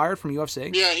officially retired from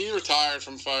UFC? Yeah, he retired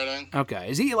from fighting. Okay.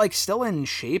 Is he, like, still in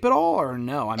shape at all, or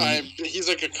no? I mean, he's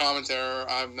like a commentator.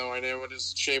 I have no idea what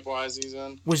his shape-wise he's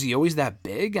in. Was he always that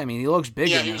big? I mean, he looks big.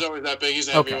 Yeah, he was always that big. He's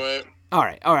a heavyweight. All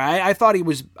right. I thought he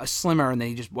was a slimmer, and then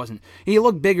he just wasn't. He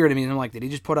looked bigger to me, and I'm like, did he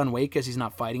just put on weight because he's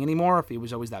not fighting anymore? If he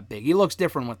was always that big, he looks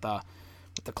different with the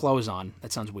clothes on.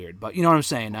 That sounds weird, but you know what I'm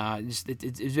saying.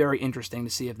 It's very interesting to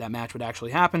see if that match would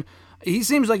actually happen. He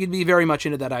seems like he'd be very much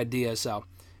into that idea, so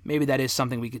maybe that is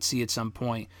something we could see at some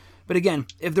point. But again,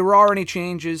 if there are any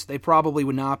changes, they probably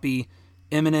would not be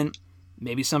imminent.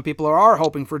 Maybe some people are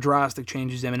hoping for drastic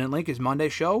changes imminently because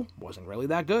Monday's show wasn't really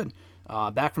that good.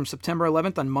 Back from September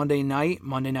 11th on Monday Night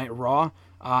Raw.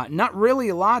 Not really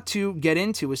a lot to get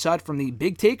into aside from the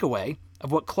big takeaway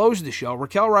of what closed the show.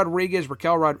 Raquel Rodriguez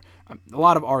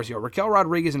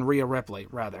and Rhea Ripley,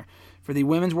 for the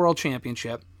Women's World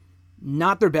Championship.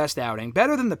 Not their best outing.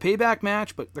 Better than the payback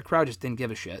match, but the crowd just didn't give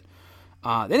a shit.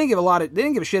 They didn't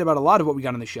give a shit about a lot of what we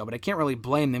got on the show, but I can't really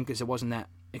blame them because it wasn't that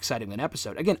exciting of an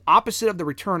episode. Again, opposite of the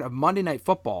return of Monday Night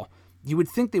Football, you would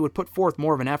think they would put forth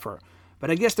more of an effort.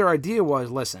 But I guess their idea was,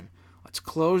 listen, let's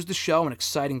close the show in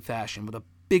exciting fashion with a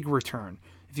big return.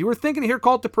 If you were thinking to hear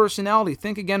Cult of Personality,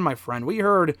 think again, my friend. We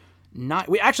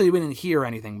didn't hear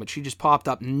anything, but she just popped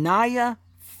up. Nia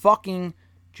fucking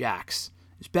Jax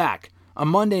is back on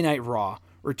Monday Night Raw,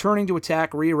 returning to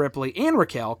attack Rhea Ripley and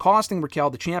Raquel, costing Raquel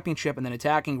the championship and then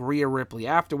attacking Rhea Ripley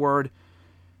afterward.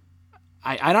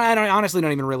 I honestly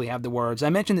don't even really have the words. I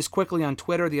mentioned this quickly on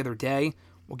Twitter the other day.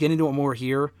 We'll get into it more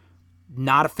here.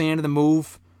 Not a fan of the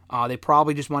move. They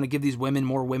probably just want to give these women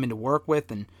more women to work with,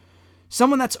 and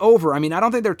someone that's over. I mean, I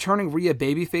don't think they're turning Rhea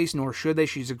babyface, nor should they.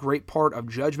 She's a great part of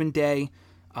Judgment Day.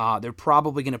 They're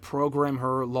probably going to program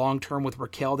her long-term with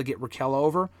Raquel to get Raquel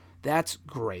over. That's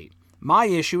great. My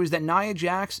issue is that Nia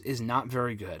Jax is not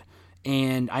very good.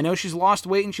 And I know she's lost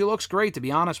weight and she looks great, to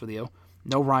be honest with you.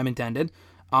 No rhyme intended.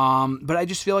 But I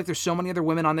just feel like there's so many other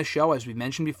women on this show, as we've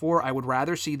mentioned before. I would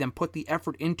rather see them put the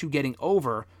effort into getting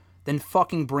over than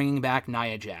fucking bringing back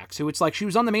Nia Jax, who it's like she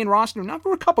was on the main roster, not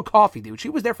for a cup of coffee, dude. She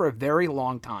was there for a very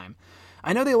long time.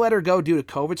 I know they let her go due to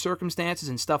COVID circumstances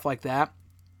and stuff like that,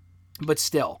 but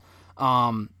still,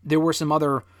 there were some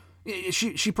other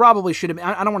She probably should have.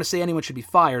 I don't want to say anyone should be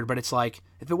fired, but it's like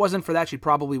if it wasn't for that, she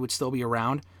probably would still be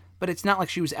around. But it's not like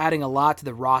she was adding a lot to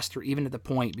the roster, even at the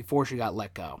point before she got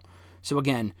let go. So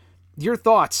again, your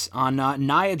thoughts on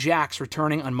Nia Jax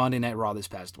returning on Monday Night Raw this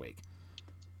past week?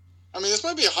 I mean, this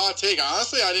might be a hot take.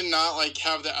 Honestly, I did not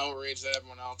have the outrage that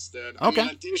everyone else did. Okay. I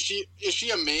mean, is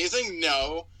she amazing?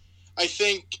 No. I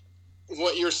think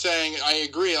what you're saying, I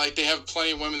agree. Like, they have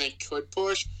plenty of women they could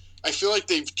push. I feel like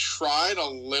they've tried a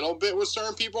little bit with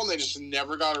certain people, and they just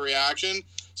never got a reaction.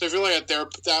 So I feel like at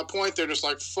that point, they're just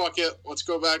like, fuck it, let's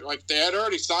go back. Like, they had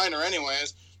already signed her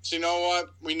anyways. So you know what?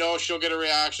 We know she'll get a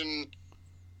reaction.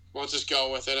 Let's just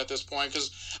go with it at this point.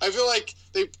 Because I feel like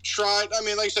they tried. I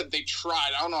mean, like I said, they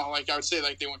tried. I don't know. Like, I would say,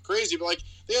 like, they went crazy. But, like,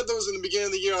 they had those in the beginning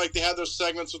of the year. Like, they had those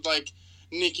segments with, like,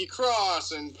 Nikki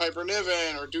Cross and Piper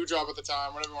Niven or Doudrop at the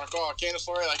time, whatever you want to call it, Candice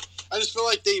LeRae. Like, I just feel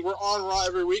like they were on Raw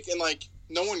every week, and, like,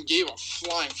 no one gave a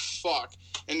flying fuck.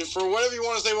 And for whatever you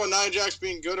want to say about Nia Jax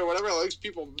being good or whatever, at least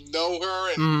people know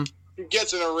her and she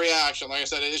gets in a reaction. Like I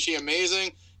said, is she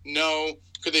amazing? No.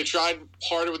 Could they have tried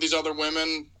harder with these other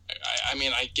women? I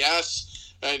mean, I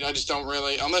guess. I just don't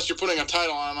really. Unless you're putting a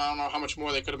title on them, I don't know how much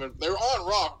more they could have been. They were on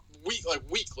Raw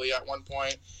weekly at one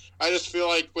point. I just feel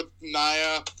like with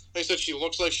Nia, like I said, she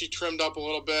looks like she trimmed up a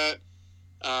little bit.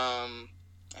 I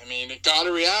mean, it got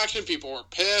a reaction. People were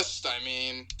pissed. I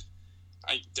mean,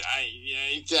 I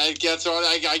guess what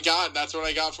I got. That's what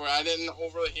I got for it. I didn't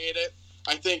overly hate it.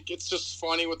 I think it's just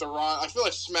funny with the Raw. I feel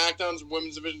like SmackDown's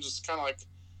women's division just kind of like,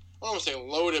 I don't want to say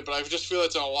loaded, but I just feel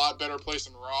it's in a lot better place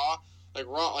than Raw. Like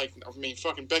Raw, I mean,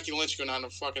 fucking Becky Lynch going on to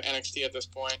fucking NXT at this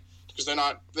point because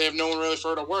they have no one really for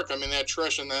her to work. I mean, they had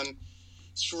Trish, and then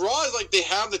Raw is like they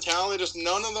have the talent. They just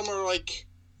none of them are like,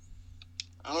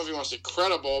 I don't know if you want to say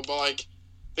credible, but like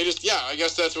they just I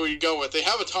guess that's what you go with. They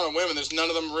have a ton of women. There's none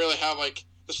of them really have like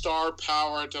the star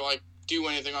power to like do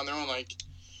anything on their own. Like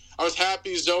I was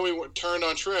happy Zoe turned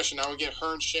on Trish, and now we get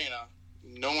her and Shayna.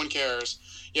 No one cares.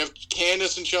 You have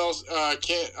Candice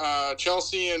and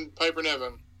Chelsea and Piper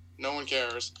Niven. No one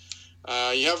cares.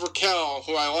 You have Raquel,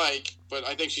 who I like, but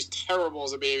I think she's terrible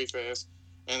as a babyface.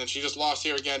 And then she just lost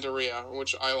here again to Rhea,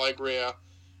 which I like Rhea.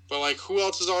 But, like, who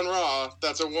else is on Raw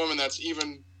that's a woman that's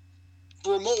even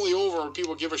remotely over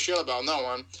people give a shit about? No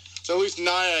one. So at least Nia,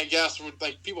 I guess,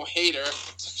 like, people hate her.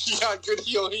 She got good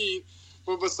heel heat.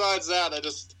 But besides that,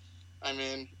 I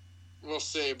mean, we'll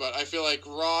see. But I feel like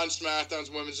Raw and SmackDown's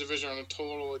women's division are on a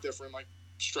totally different, like,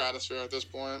 stratosphere at this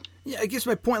point. Yeah, I guess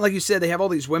my point, like you said, they have all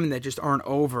these women that just aren't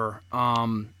over.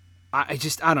 I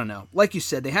don't know. Like you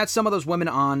said, they had some of those women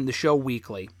on the show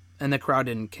weekly, and the crowd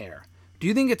didn't care. Do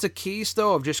you think it's a case,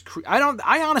 though, of just...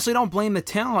 I honestly don't blame the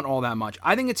talent all that much.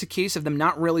 I think it's a case of them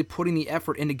not really putting the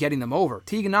effort into getting them over.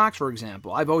 Tegan Nox, for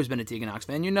example. I've always been a Tegan Nox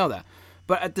fan. You know that.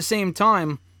 But at the same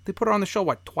time, they put her on the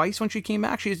show, twice when she came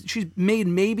back? She's made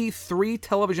maybe 3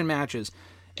 television matches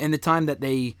in the time that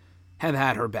they have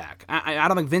had her back. I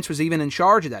don't think Vince was even in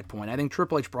charge at that point. I think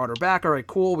Triple H brought her back. All right,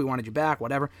 cool. We wanted you back,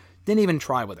 whatever. Didn't even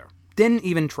try with her. Didn't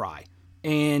even try.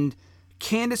 And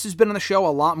Candice has been on the show a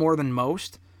lot more than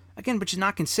most. Again, but she's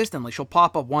not consistently. She'll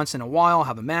pop up once in a while,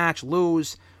 have a match,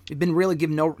 lose. We've been really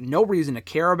given no reason to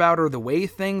care about her. The way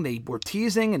thing, they were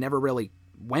teasing and never really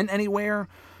went anywhere.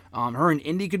 Her and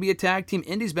Indy could be a tag team.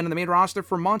 Indy's been in the main roster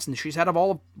for months, and she's had of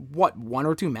all of, 1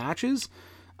 or 2 matches?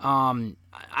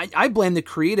 I blame the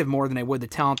creative more than I would the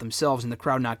talent themselves and the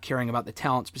crowd not caring about the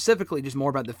talent specifically, just more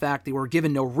about the fact they were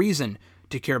given no reason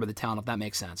to care about the talent, if that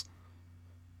makes sense.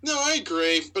 No, I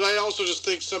agree, but I also just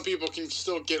think some people can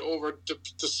still get over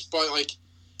despite, like,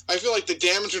 I feel like the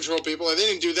damage control people, like, they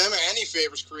didn't do them any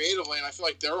favors creatively, and I feel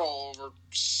like they're all over.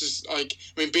 Like,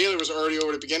 I mean, Bayley was already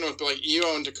over to begin with, but, like,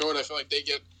 Io and Dakota, I feel like they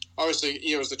get, obviously,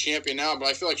 Io's the champion now, but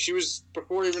I feel like she was,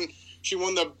 before even she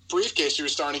won the briefcase, she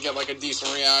was starting to get, like, a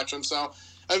decent reaction, so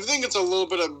I think it's a little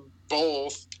bit of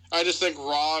both. I just think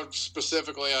Raw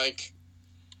specifically, like,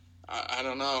 I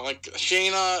don't know, like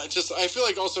Shayna. I feel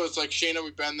like also it's like Shayna.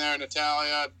 We've been there.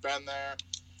 Natalya, been there.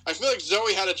 I feel like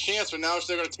Zoe had a chance, but now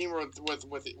they're going to team her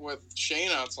with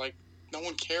Shayna. It's like no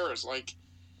one cares. Like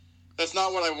that's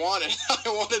not what I wanted. I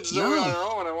wanted Zoe on her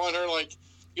own. I want her like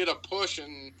get a push,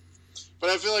 but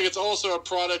I feel like it's also a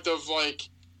product of like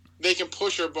they can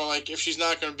push her, but like if she's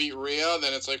not going to beat Rhea,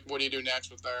 then it's like what do you do next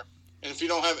with her? And if you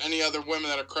don't have any other women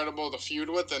that are credible to feud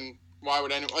with, then why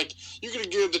would anyone... Like, you could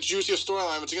give the juiciest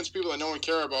storyline, but it's against people that no one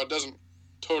care about. It doesn't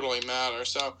totally matter.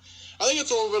 So, I think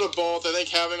it's a little bit of both. I think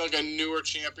having, like, a newer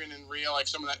champion in Rhea, like,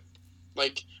 some of that...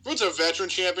 Like, if it's a veteran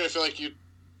champion, I feel like it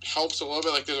helps a little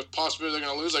bit. Like, there's a possibility they're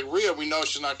going to lose. Like, Rhea, we know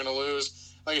she's not going to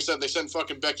lose. Like I said, they sent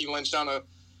fucking Becky Lynch down to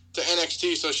to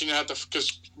NXT, so she didn't have to,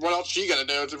 because what else she gonna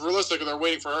do? It's realistic, they're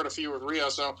waiting for her to feud with Rhea,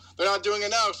 so they're not doing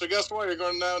it now. So guess what? You're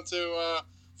going down to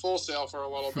Full Sail for a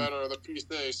little bit, or the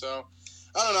PC. So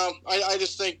I don't know. I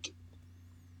just think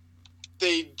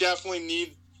they definitely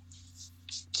need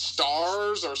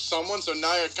stars or someone. So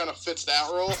Nia kind of fits that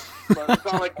role, but it's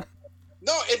not like.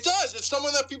 No, it does. It's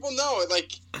someone that people know.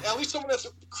 Like, at least someone that's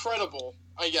credible,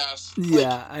 I guess. Yeah,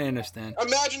 like, I understand.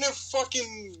 Imagine if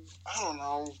fucking, I don't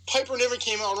know, Piper never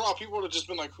came out on Raw. People would have just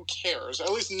been like, who cares?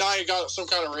 At least Nia got some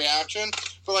kind of reaction.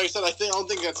 But like I said, I don't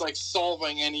think that's like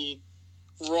solving any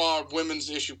Raw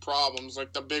women's issue problems,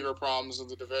 like the bigger problems of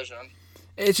the division.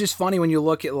 It's just funny when you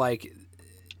look at, like,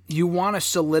 you want a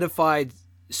solidified,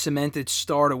 cemented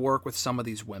star to work with some of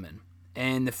these women.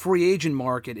 And the free agent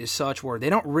market is such where they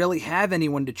don't really have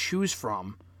anyone to choose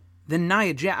from than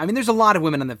Nia Jax. I mean, there's a lot of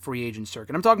women on the free agent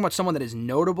circuit. I'm talking about someone that is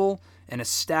notable and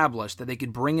established that they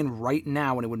could bring in right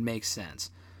now and it would make sense.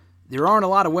 There aren't a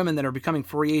lot of women that are becoming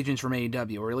free agents from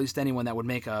AEW, or at least anyone that would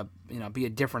make be a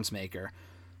difference maker.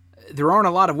 There aren't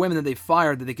a lot of women that they've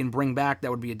fired that they can bring back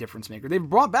that would be a difference maker. They've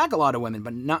brought back a lot of women,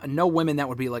 but no women that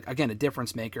would be, like, again, a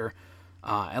difference maker,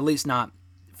 at least not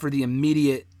for the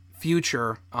immediate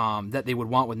future that they would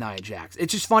want with Nia Jax.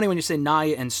 It's just funny when you say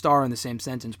Nia and star in the same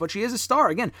sentence, but she is a star.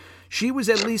 Again, she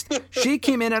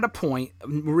came in at a point,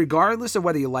 regardless of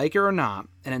whether you like her or not,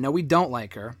 and I know we don't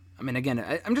like her. I mean, again,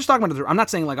 I'm just talking about, I'm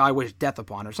not saying like I wish death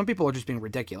upon her. Some people are just being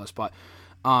ridiculous, but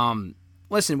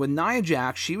listen, with Nia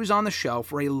Jax, she was on the show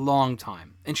for a long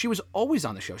time, and she was always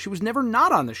on the show. She was never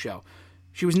not on the show.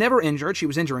 She was never injured. She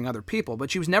was injuring other people,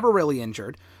 but she was never really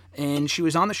injured, and she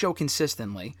was on the show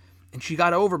consistently. And she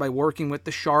got over by working with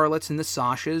the Charlottes and the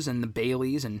Sashas and the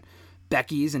Baileys and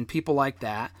Beckys and people like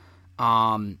that.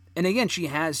 And again,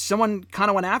 someone kind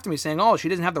of went after me saying, oh, she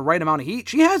doesn't have the right amount of heat.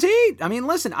 She has heat. I mean,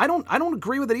 listen, I don't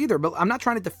agree with it either, but I'm not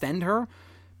trying to defend her.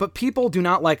 But people do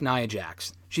not like Nia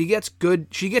Jax. She gets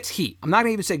heat. I'm not going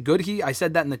to even say good heat. I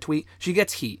said that in the tweet. She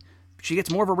gets heat. She gets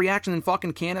more of a reaction than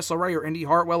fucking Candice LeRae or Indy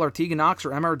Hartwell or Tegan Nox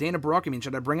or Emma or Dana Brooke. I mean,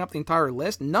 should I bring up the entire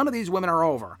list? None of these women are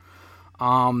over.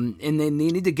 And they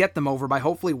need to get them over by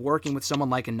hopefully working with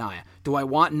someone like a Nia. Do I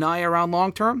want Nia around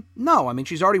long term? No. I mean,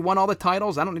 she's already won all the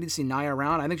titles. I don't need to see Nia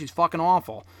around. I think she's fucking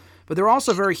awful. But they're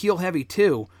also very heel heavy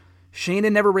too.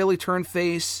 Shayna never really turned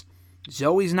face.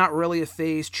 Zoe's not really a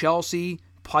face. Chelsea,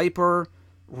 Piper,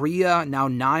 Rhea, now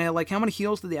Nia. Like, how many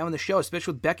heels did they have on the show?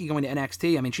 Especially with Becky going to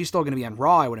NXT. I mean, she's still going to be on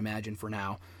Raw, I would imagine, for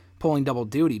now, pulling double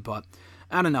duty. But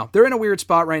I don't know. They're in a weird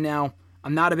spot right now.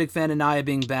 I'm not a big fan of Nia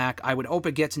being back. I would hope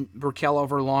it gets Raquel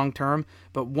over long term.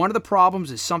 But one of the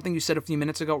problems is something you said a few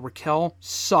minutes ago. Raquel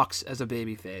sucks as a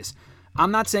babyface.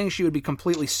 I'm not saying she would be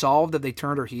completely solved if they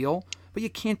turned her heel, but you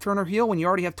can't turn her heel when you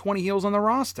already have 20 heels on the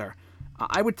roster.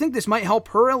 I would think this might help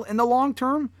her in the long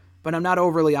term, but I'm not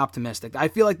overly optimistic. I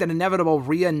feel like that inevitable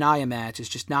Rhea-Nia match is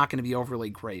just not going to be overly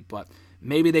great, but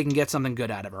maybe they can get something good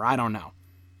out of her. I don't know.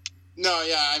 No,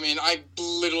 yeah, I mean, I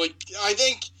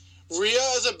think Rhea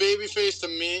as a babyface to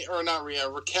me, or not Rhea,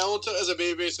 Raquel as a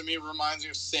babyface to me reminds me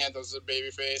of Santos as a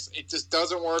babyface. It just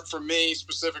doesn't work for me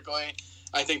specifically.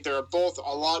 I think they're both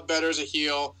a lot better as a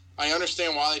heel. I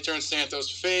understand why they turned Santos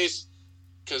face,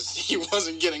 because he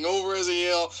wasn't getting over as a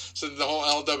heel. So the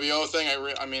whole LWO thing,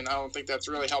 I mean, I don't think that's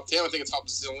really helped him. I think it's helped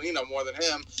Zelina more than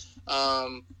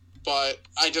him. But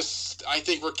I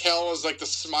think Raquel is like the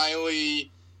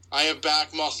smiley, I have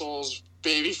back muscles,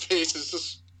 babyface is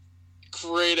just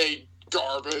grade A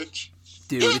garbage.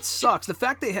 Dude, it sucks. The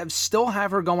fact they still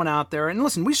have her going out there, and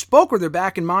listen, we spoke with her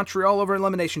back in Montreal over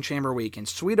Elimination Chamber weekend.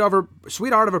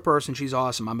 Sweetheart of a person, she's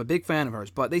awesome. I'm a big fan of hers,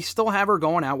 but they still have her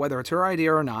going out, whether it's her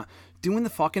idea or not, doing the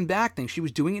fucking back thing. She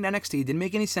was doing it in NXT, didn't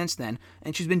make any sense then,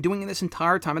 and she's been doing it this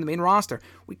entire time in the main roster.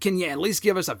 Can you at least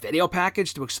give us a video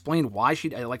package to explain why is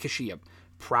she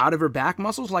proud of her back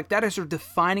muscles? Like, that is her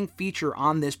defining feature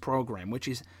on this program, which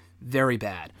is very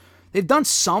bad. They've done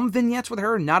some vignettes with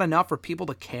her, not enough for people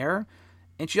to care.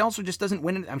 And she also just doesn't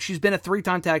win it. I mean, she's been a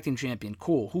 3-time tag team champion.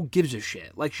 Cool. Who gives a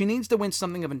shit? Like, she needs to win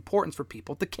something of importance for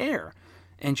people to care.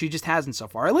 And she just hasn't so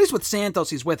far. At least with Santos,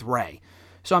 he's with Ray.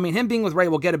 So, I mean, him being with Ray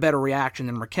will get a better reaction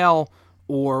than Raquel.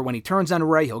 Or when he turns on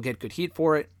Ray, he'll get good heat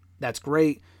for it. That's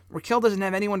great. Raquel doesn't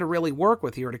have anyone to really work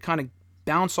with here to kind of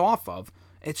bounce off of.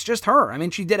 It's just her. I mean,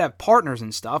 she did have partners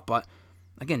and stuff, but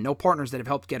again, no partners that have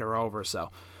helped get her over. So,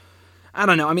 I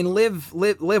don't know. I mean, Liv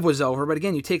was over, but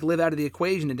again, you take Liv out of the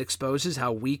equation, it exposes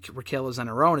how weak Raquel is on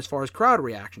her own as far as crowd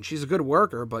reaction. She's a good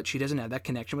worker, but she doesn't have that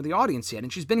connection with the audience yet,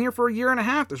 and she's been here for a year and a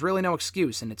half. There's really no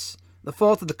excuse, and it's the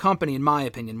fault of the company, in my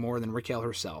opinion, more than Raquel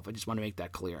herself. I just want to make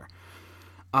that clear.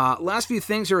 Last few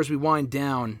things here as we wind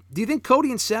down. Do you think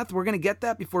Cody and Seth, we're going to get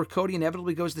that before Cody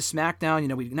inevitably goes to SmackDown? You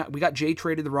know, we got Jay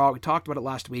traded to Raw. We talked about it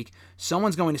last week.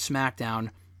 Someone's going to SmackDown.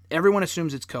 Everyone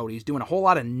assumes it's Cody. He's doing a whole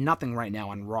lot of nothing right now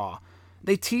on Raw.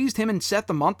 They teased him and Seth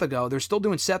a month ago. They're still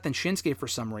doing Seth and Shinsuke for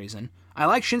some reason. I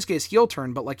like Shinsuke's heel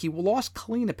turn, but like he lost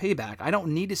clean at Payback. I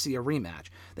don't need to see a rematch.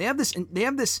 They have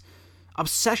this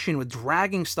obsession with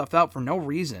dragging stuff out for no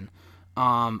reason.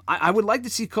 I would like to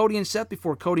see Cody and Seth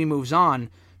before Cody moves on.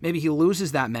 Maybe he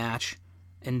loses that match,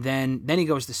 and then he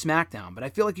goes to SmackDown. But I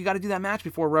feel like you got to do that match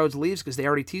before Rhodes leaves because they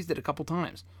already teased it a couple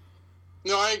times.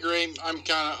 No, I agree. I'm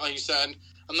kind of, like you said,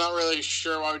 I'm not really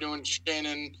sure why we're doing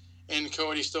Shane and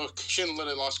Cody still. Shane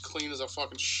literally lost clean as a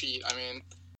fucking sheet. I mean,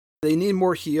 they need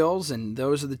more heels, and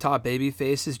those are the top baby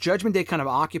faces. Judgment Day kind of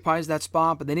occupies that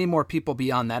spot, but they need more people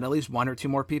beyond that, at least one or two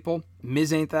more people.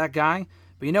 Miz ain't that guy.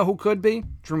 But you know who could be?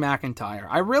 Drew McIntyre.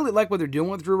 I really like what they're doing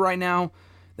with Drew right now.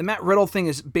 The Matt Riddle thing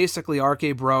is basically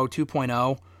RK Bro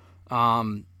 2.0,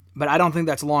 but I don't think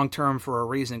that's long-term for a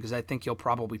reason because I think he'll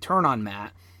probably turn on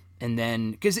Matt. And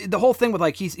then, because the whole thing with,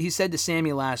 like, he said to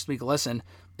Sammy last week, listen,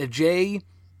 if Jay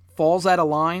falls out of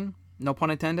line, no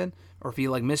pun intended, or if he,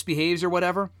 like, misbehaves or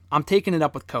whatever, I'm taking it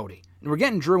up with Cody. And we're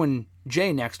getting Drew and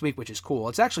Jay next week, which is cool.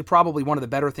 It's actually probably one of the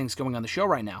better things going on the show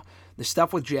right now. The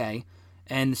stuff with Jay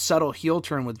and subtle heel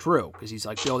turn with Drew, because he's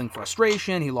like building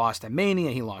frustration. He lost at Mania.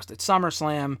 He lost at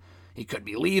SummerSlam. He could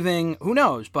be leaving. Who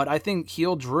knows? But I think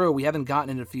heel Drew, we haven't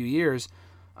gotten in a few years.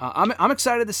 I'm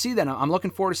excited to see that. I'm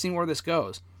looking forward to seeing where this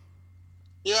goes.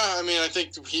 Yeah, I mean, I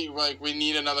think we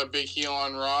need another big heel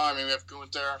on Raw. I mean, we have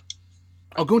Gunther.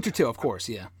 Oh, Gunther too, of course,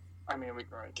 yeah. I mean,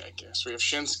 I guess we have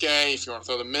Shinsuke, if you want to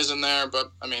throw the Miz in there.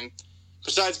 But, I mean,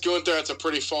 besides Gunther, it's a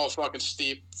pretty fucking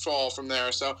steep fall from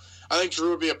there. So I think Drew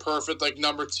would be a perfect, like,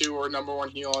 number 2 or number 1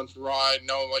 heel on Raw. I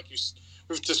know, like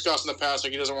we've discussed in the past,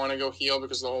 like, he doesn't want to go heel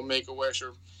because of the whole Make-A-Wish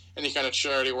or any kind of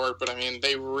charity work. But, I mean,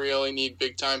 they really need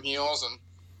big-time heels, and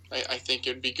I think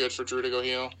it'd be good for Drew to go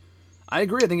heel. I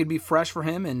agree. I think it'd be fresh for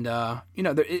him, and,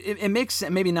 it makes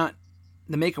sense. Maybe not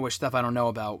the Make-A-Wish stuff I don't know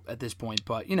about at this point,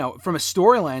 but, from a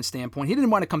storyline standpoint, he didn't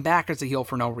want to come back as a heel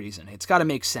for no reason. It's got to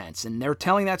make sense, and they're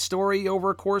telling that story over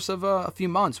a course of a few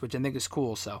months, which I think is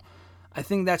cool, so I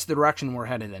think that's the direction we're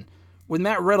headed in. With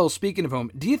Matt Riddle, speaking of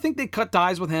whom, do you think they cut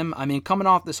ties with him? I mean, coming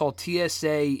off this whole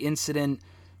TSA incident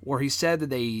where he said that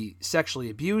they sexually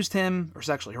abused him or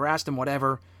sexually harassed him,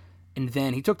 whatever, and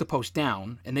then he took the post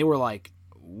down, and they were like,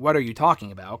 what are you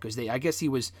talking about? Because I guess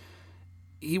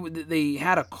they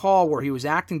had a call where he was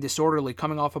acting disorderly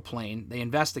coming off a plane. They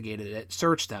investigated it,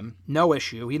 searched him, no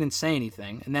issue. He didn't say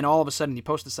anything. And then all of a sudden he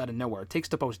posts this out of nowhere. Takes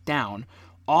the post down,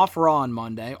 off Raw on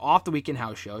Monday, off the weekend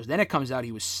house shows. Then it comes out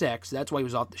he was sick, so that's why he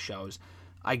was off the shows,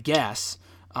 I guess.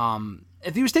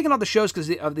 If he was taken off the shows because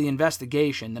of the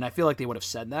investigation, then I feel like they would have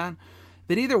said that.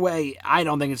 But either way, I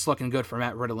don't think it's looking good for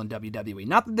Matt Riddle in WWE.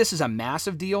 Not that this is a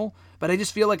massive deal, but I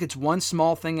just feel like it's one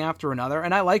small thing after another.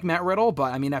 And I like Matt Riddle,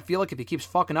 but I mean, I feel like if he keeps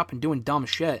fucking up and doing dumb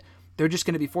shit, they're just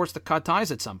going to be forced to cut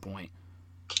ties at some point.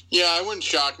 Yeah, it wouldn't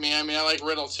shock me. I mean, I like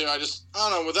Riddle too. I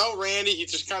don't know. Without Randy, he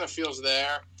just kind of feels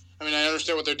there. I mean, I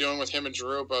understand what they're doing with him and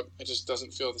Drew, but it just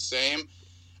doesn't feel the same.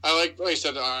 Like I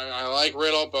said, I like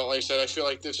Riddle, but like I said, I feel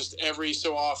like there's just every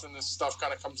so often this stuff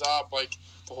kind of comes up. Like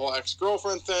the whole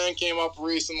ex-girlfriend thing came up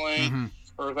recently,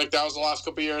 or like that was the last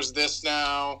couple of years. This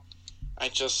now, I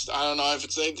don't know if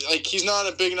it's like he's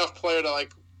not a big enough player to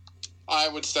like. I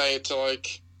would say to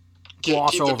like keep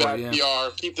the bad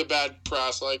PR, keep the bad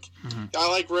press. Like I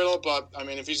like Riddle, but I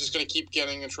mean, if he's just gonna keep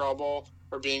getting in trouble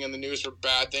or being in the news for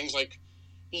bad things, like.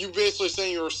 You basically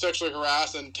saying you were sexually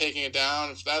harassed and taking it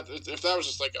down. If that was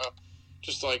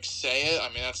just like say it. I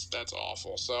mean that's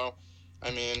awful. So,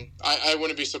 I mean I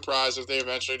wouldn't be surprised if they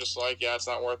eventually just like it's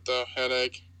not worth the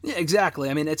headache. Yeah, exactly.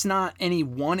 I mean it's not any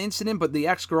one incident, but the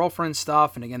ex-girlfriend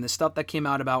stuff, and again the stuff that came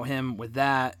out about him with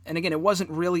that, and again it wasn't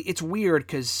really. It's weird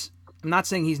because. I'm not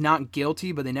saying he's not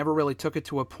guilty, but they never really took it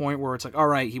to a point where it's like, all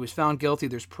right, he was found guilty,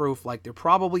 there's proof. Like, there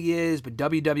probably is, but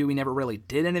WWE never really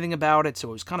did anything about it, so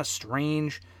it was kind of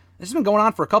strange. This has been going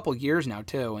on for a couple of years now,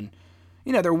 too, and,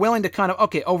 they're willing to kind of,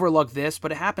 okay, overlook this,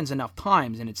 but it happens enough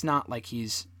times, and it's not like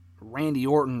he's Randy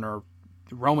Orton or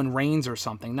Roman Reigns or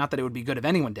something. Not that it would be good if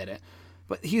anyone did it,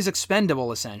 but he's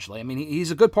expendable, essentially. I mean, he's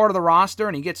a good part of the roster,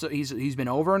 and he's been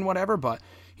over and whatever, but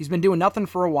he's been doing nothing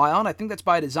for a while, and I think that's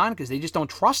by design because they just don't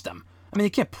trust him. I mean,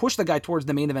 you can't push the guy towards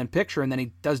the main event picture, and then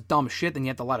he does dumb shit, then you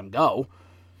have to let him go.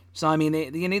 So, I mean,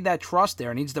 you need that trust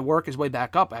there. He needs to work his way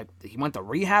back up. He went to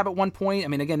rehab at one point. I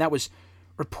mean, again, that was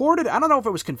reported. I don't know if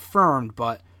it was confirmed,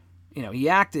 but, he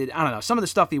acted, I don't know. Some of the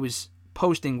stuff he was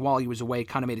posting while he was away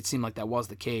kind of made it seem like that was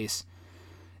the case.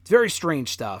 It's very strange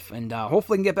stuff, and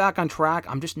hopefully can get back on track.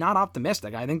 I'm just not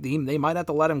optimistic. I think they might have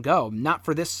to let him go. Not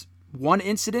for this one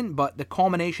incident, but the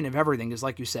culmination of everything is,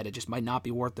 like you said, it just might not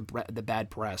be worth the bad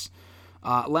press.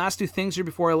 Last two things here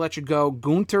before I let you go.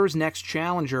 Gunther's next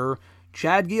challenger.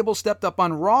 Chad Gable stepped up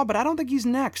on Raw, but I don't think he's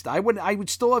next. I would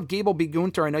still have Gable beat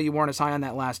Gunther. I know you weren't as high on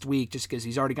that last week just because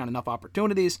he's already got enough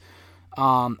opportunities.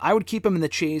 I would keep him in the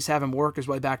chase, have him work his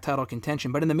way back title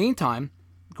contention. But in the meantime,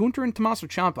 Gunther and Tommaso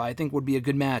Ciampa, I think, would be a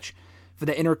good match for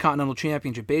the Intercontinental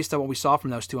Championship based on what we saw from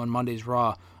those two on Monday's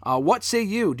Raw. What say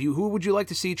you? Who would you like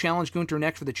to see challenge Gunther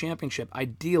next for the championship,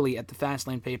 ideally at the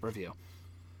Fastlane pay-per-view?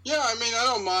 Yeah, I mean, I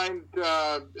don't mind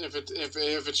if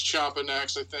it's Ciampa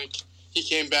next. I think he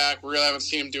came back. We really haven't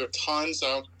seen him do a ton.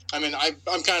 So, I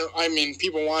mean,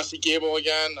 people want to see Gable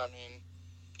again. I mean,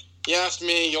 you asked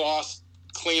me, he lost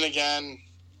clean again.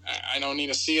 I don't need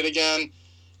to see it again.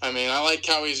 I mean, I like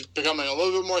how he's becoming a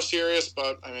little bit more serious,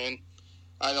 but, I mean,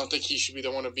 I don't think he should be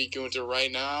the one to beat Gunther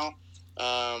right now.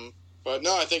 But,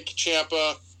 no, I think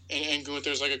Ciampa and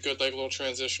Gunther's like a good little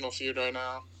transitional feud right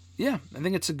now. Yeah, I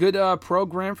think it's a good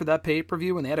program for that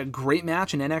pay-per-view, and they had a great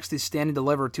match in NXT Stand and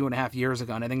Deliver 2.5 years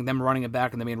ago, and I think them running it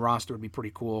back in the main roster would be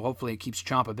pretty cool. Hopefully it keeps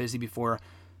Ciampa busy before,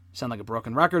 sound like a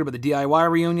broken record, but the DIY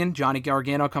reunion, Johnny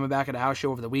Gargano coming back at a house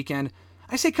show over the weekend.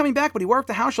 I say coming back, but he worked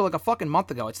the house show like a fucking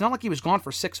month ago. It's not like he was gone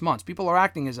for 6 months. People are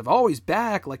acting as if, oh, he's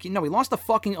back. Like, he lost to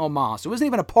fucking Omos, so he wasn't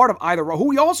even a part of either, who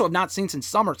we also have not seen since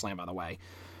SummerSlam, by the way.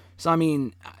 So, I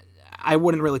mean, I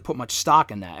wouldn't really put much stock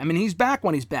in that. I mean, he's back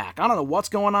when he's back. I don't know what's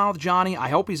going on with Johnny. I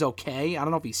hope he's okay. I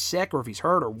don't know if he's sick or if he's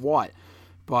hurt or what.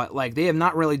 But, they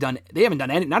haven't done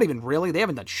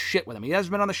shit with him. He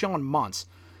hasn't been on the show in months.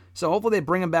 So hopefully they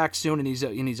bring him back soon and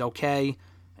he's okay.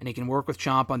 And he can work with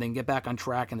Ciampa and then get back on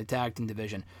track in the tag team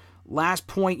division. Last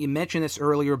point, you mentioned this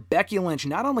earlier, Becky Lynch,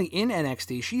 not only in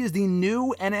NXT, she is the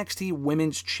new NXT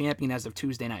Women's Champion as of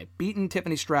Tuesday night. Beating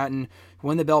Tiffany Stratton, who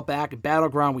won the belt back at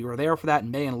Battleground. We were there for that in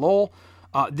May and Lowell.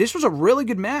 This was a really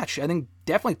good match. I think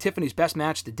definitely Tiffany's best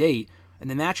match to date.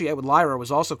 And the match she had with Lyra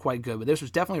was also quite good, but this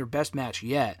was definitely her best match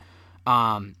yet.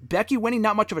 Becky winning,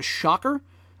 not much of a shocker.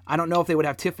 I don't know if they would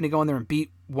have Tiffany go in there and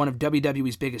beat one of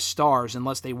WWE's biggest stars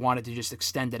unless they wanted to just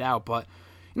extend it out. But,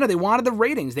 they wanted the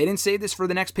ratings. They didn't say this for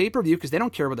the next pay-per-view because they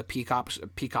don't care about the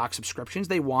Peacock subscriptions.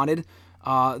 They wanted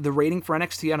the rating for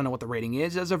NXT. I don't know what the rating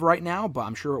is as of right now, but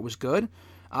I'm sure it was good.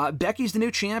 Becky's the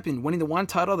new champion, winning the one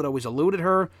title that always eluded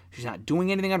her. She's not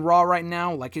doing anything on Raw right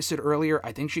now. Like I said earlier,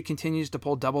 I think she continues to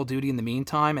pull double duty in the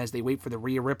meantime as they wait for the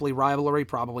Rhea Ripley rivalry,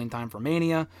 probably in time for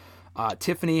Mania.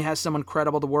 Tiffany has someone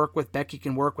credible to work with. Becky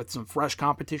can work with some fresh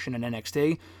competition in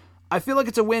NXT. I feel like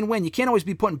it's a win-win. You can't always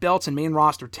be putting belts in main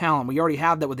roster talent. We already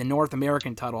have that with the North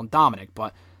American title and Dominic,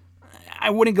 but I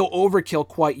wouldn't go overkill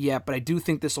quite yet, but I do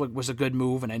think this was a good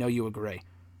move, and I know you agree.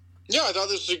 Yeah, I thought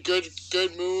this was a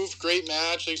good move, great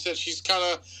match. Like I said, she's kind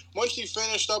of, once she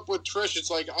finished up with Trish,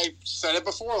 it's like, I said it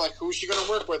before, who's she going to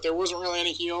work with? There wasn't really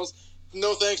any heels.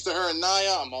 No thanks to her and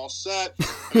Nia, I'm all set.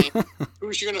 I mean,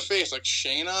 who's she going to face?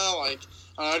 Shayna? I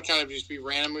don't know, it'd kind of just be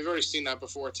random. We've already seen that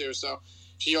before, too. So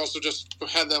she also just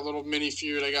had that little mini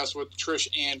feud, I guess, with Trish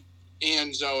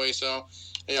and Zoe. So,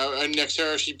 and next to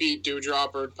her, she beat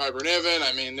Doudrop or Piper Niven.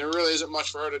 I mean, there really isn't much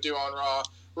for her to do on Raw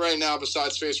right now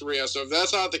besides face Rhea. So if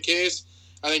that's not the case,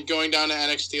 I think going down to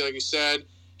NXT, like you said,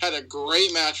 had a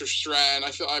great match with Stratton.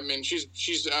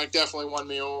 She's definitely won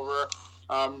me over.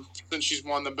 Since she's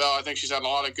won the belt, I think she's had a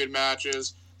lot of good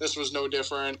matches. This was no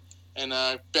different, and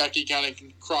Becky kind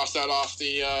of crossed that off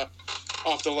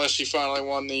the list. She finally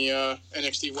won the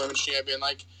NXT Women's Champion.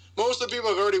 Most of the people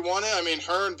have already won it. I mean,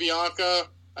 her and Bianca,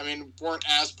 weren't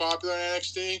as popular in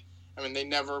NXT. They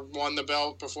never won the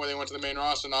belt before they went to the main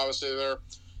roster, and obviously they're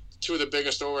two of the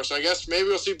biggest over. So I guess maybe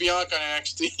we'll see Bianca in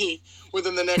NXT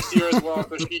within the next year as well,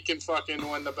 so she can fucking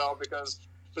win the belt, because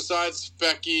besides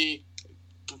Becky,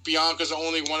 Bianca's the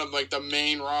only one of the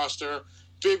main roster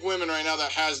big women right now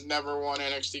that has never won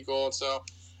NXT Gold. So,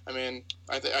 I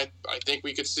think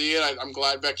we could see it. I'm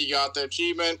glad Becky got the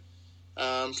achievement.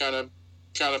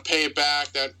 Kind of pay it back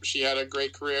that she had a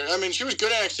great career. She was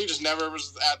good at NXT, just never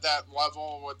was at that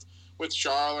level with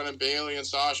Charlotte and Bayley and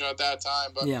Sasha at that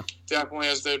time. But yeah, definitely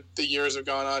as the years have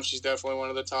gone on, she's definitely one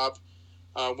of the top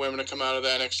women to come out of the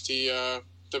NXT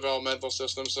developmental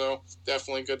system. So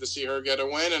definitely good to see her get a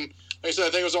win. And like I said, I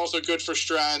think it was also good for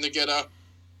Stratton to get a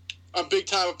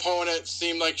big-time opponent. It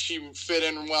seemed like she fit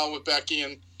in well with Becky,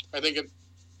 and I think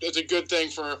it's a good thing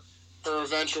for her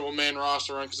eventual main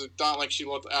roster run, because it's not like she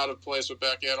looked out of place with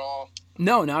Becky at all.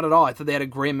 No, not at all. I thought they had a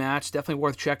great match. Definitely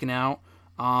worth checking out.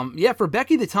 For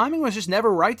Becky, the timing was just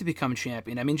never right to become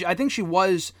champion. I think she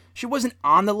wasn't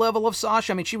on the level of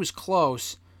Sasha. She was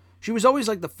close. she was always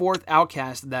like the fourth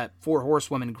outcast of that 4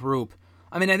 horsewomen group.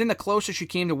 I mean, I think the closest she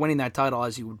came to winning that title,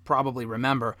 as you would probably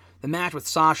remember, the match with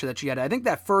Sasha that she had, I think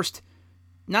that first,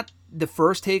 not the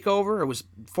first takeover, it was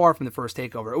far from the first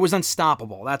takeover. It was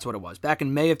Unstoppable, that's what it was. Back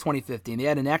in May of 2015, they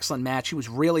had an excellent match. She was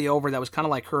really over. That was kind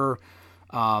of like her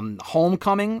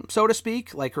homecoming, so to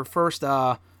speak, like her first,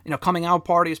 coming out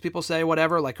party, as people say,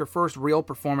 whatever, like her first real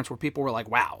performance where people were like,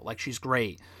 wow, like she's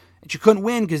great. And she couldn't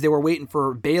win because they were waiting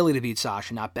for Bayley to beat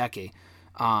Sasha, not Becky.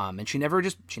 And she never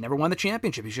won the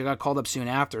championship. She got called up soon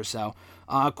after. So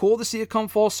cool to see it come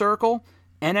full circle.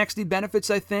 NXT benefits,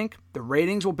 I think. The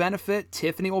ratings will benefit.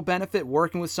 Tiffany will benefit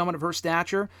working with someone of her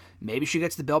stature. Maybe she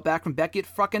gets the belt back from Becky at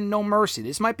fucking No Mercy.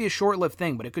 This might be a short-lived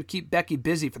thing, but it could keep Becky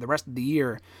busy for the rest of the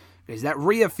year. Because that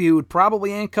Rhea feud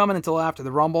probably ain't coming until after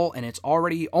the Rumble, and it's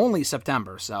already only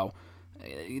September. So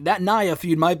that Nia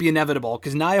feud might be inevitable,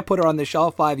 because Nia put her on the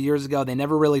shelf 5 years ago. They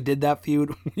never really did that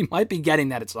feud. We might be getting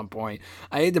that at some point.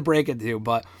 I hate to break it to you,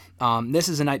 but this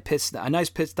is a nice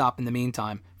pit stop in the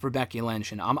meantime for Becky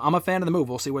Lynch, and I'm a fan of the move.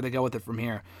 We'll see where they go with it from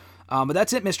here. But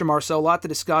that's it, Mr. Marceau. A lot to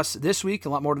discuss this week, a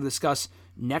lot more to discuss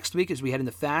next week as we head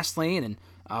into Fastlane and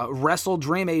Wrestle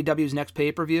Dream, AEW's next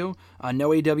pay-per-view. No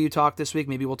AEW talk this week.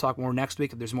 Maybe we'll talk more next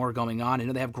week if there's more going on. I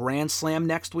know they have Grand Slam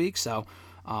next week, so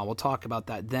we'll talk about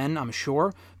that then, I'm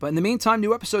sure. But in the meantime,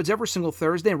 new episodes every single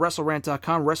Thursday at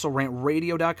WrestleRant.com,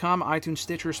 WrestleRantRadio.com, iTunes,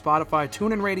 Stitcher, Spotify,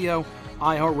 TuneIn Radio,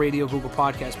 iHeartRadio, Google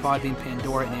Podcasts, Podbean,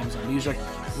 Pandora, and Amazon Music.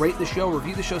 Rate the show,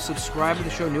 review the show, subscribe to the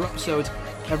show. New episodes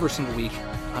every single week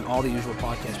on all the usual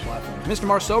podcast platforms. Mr.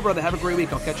 Marceau, brother, have a great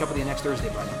week. I'll catch up with you next Thursday,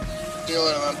 brother. See you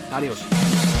later, man.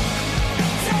 Adios.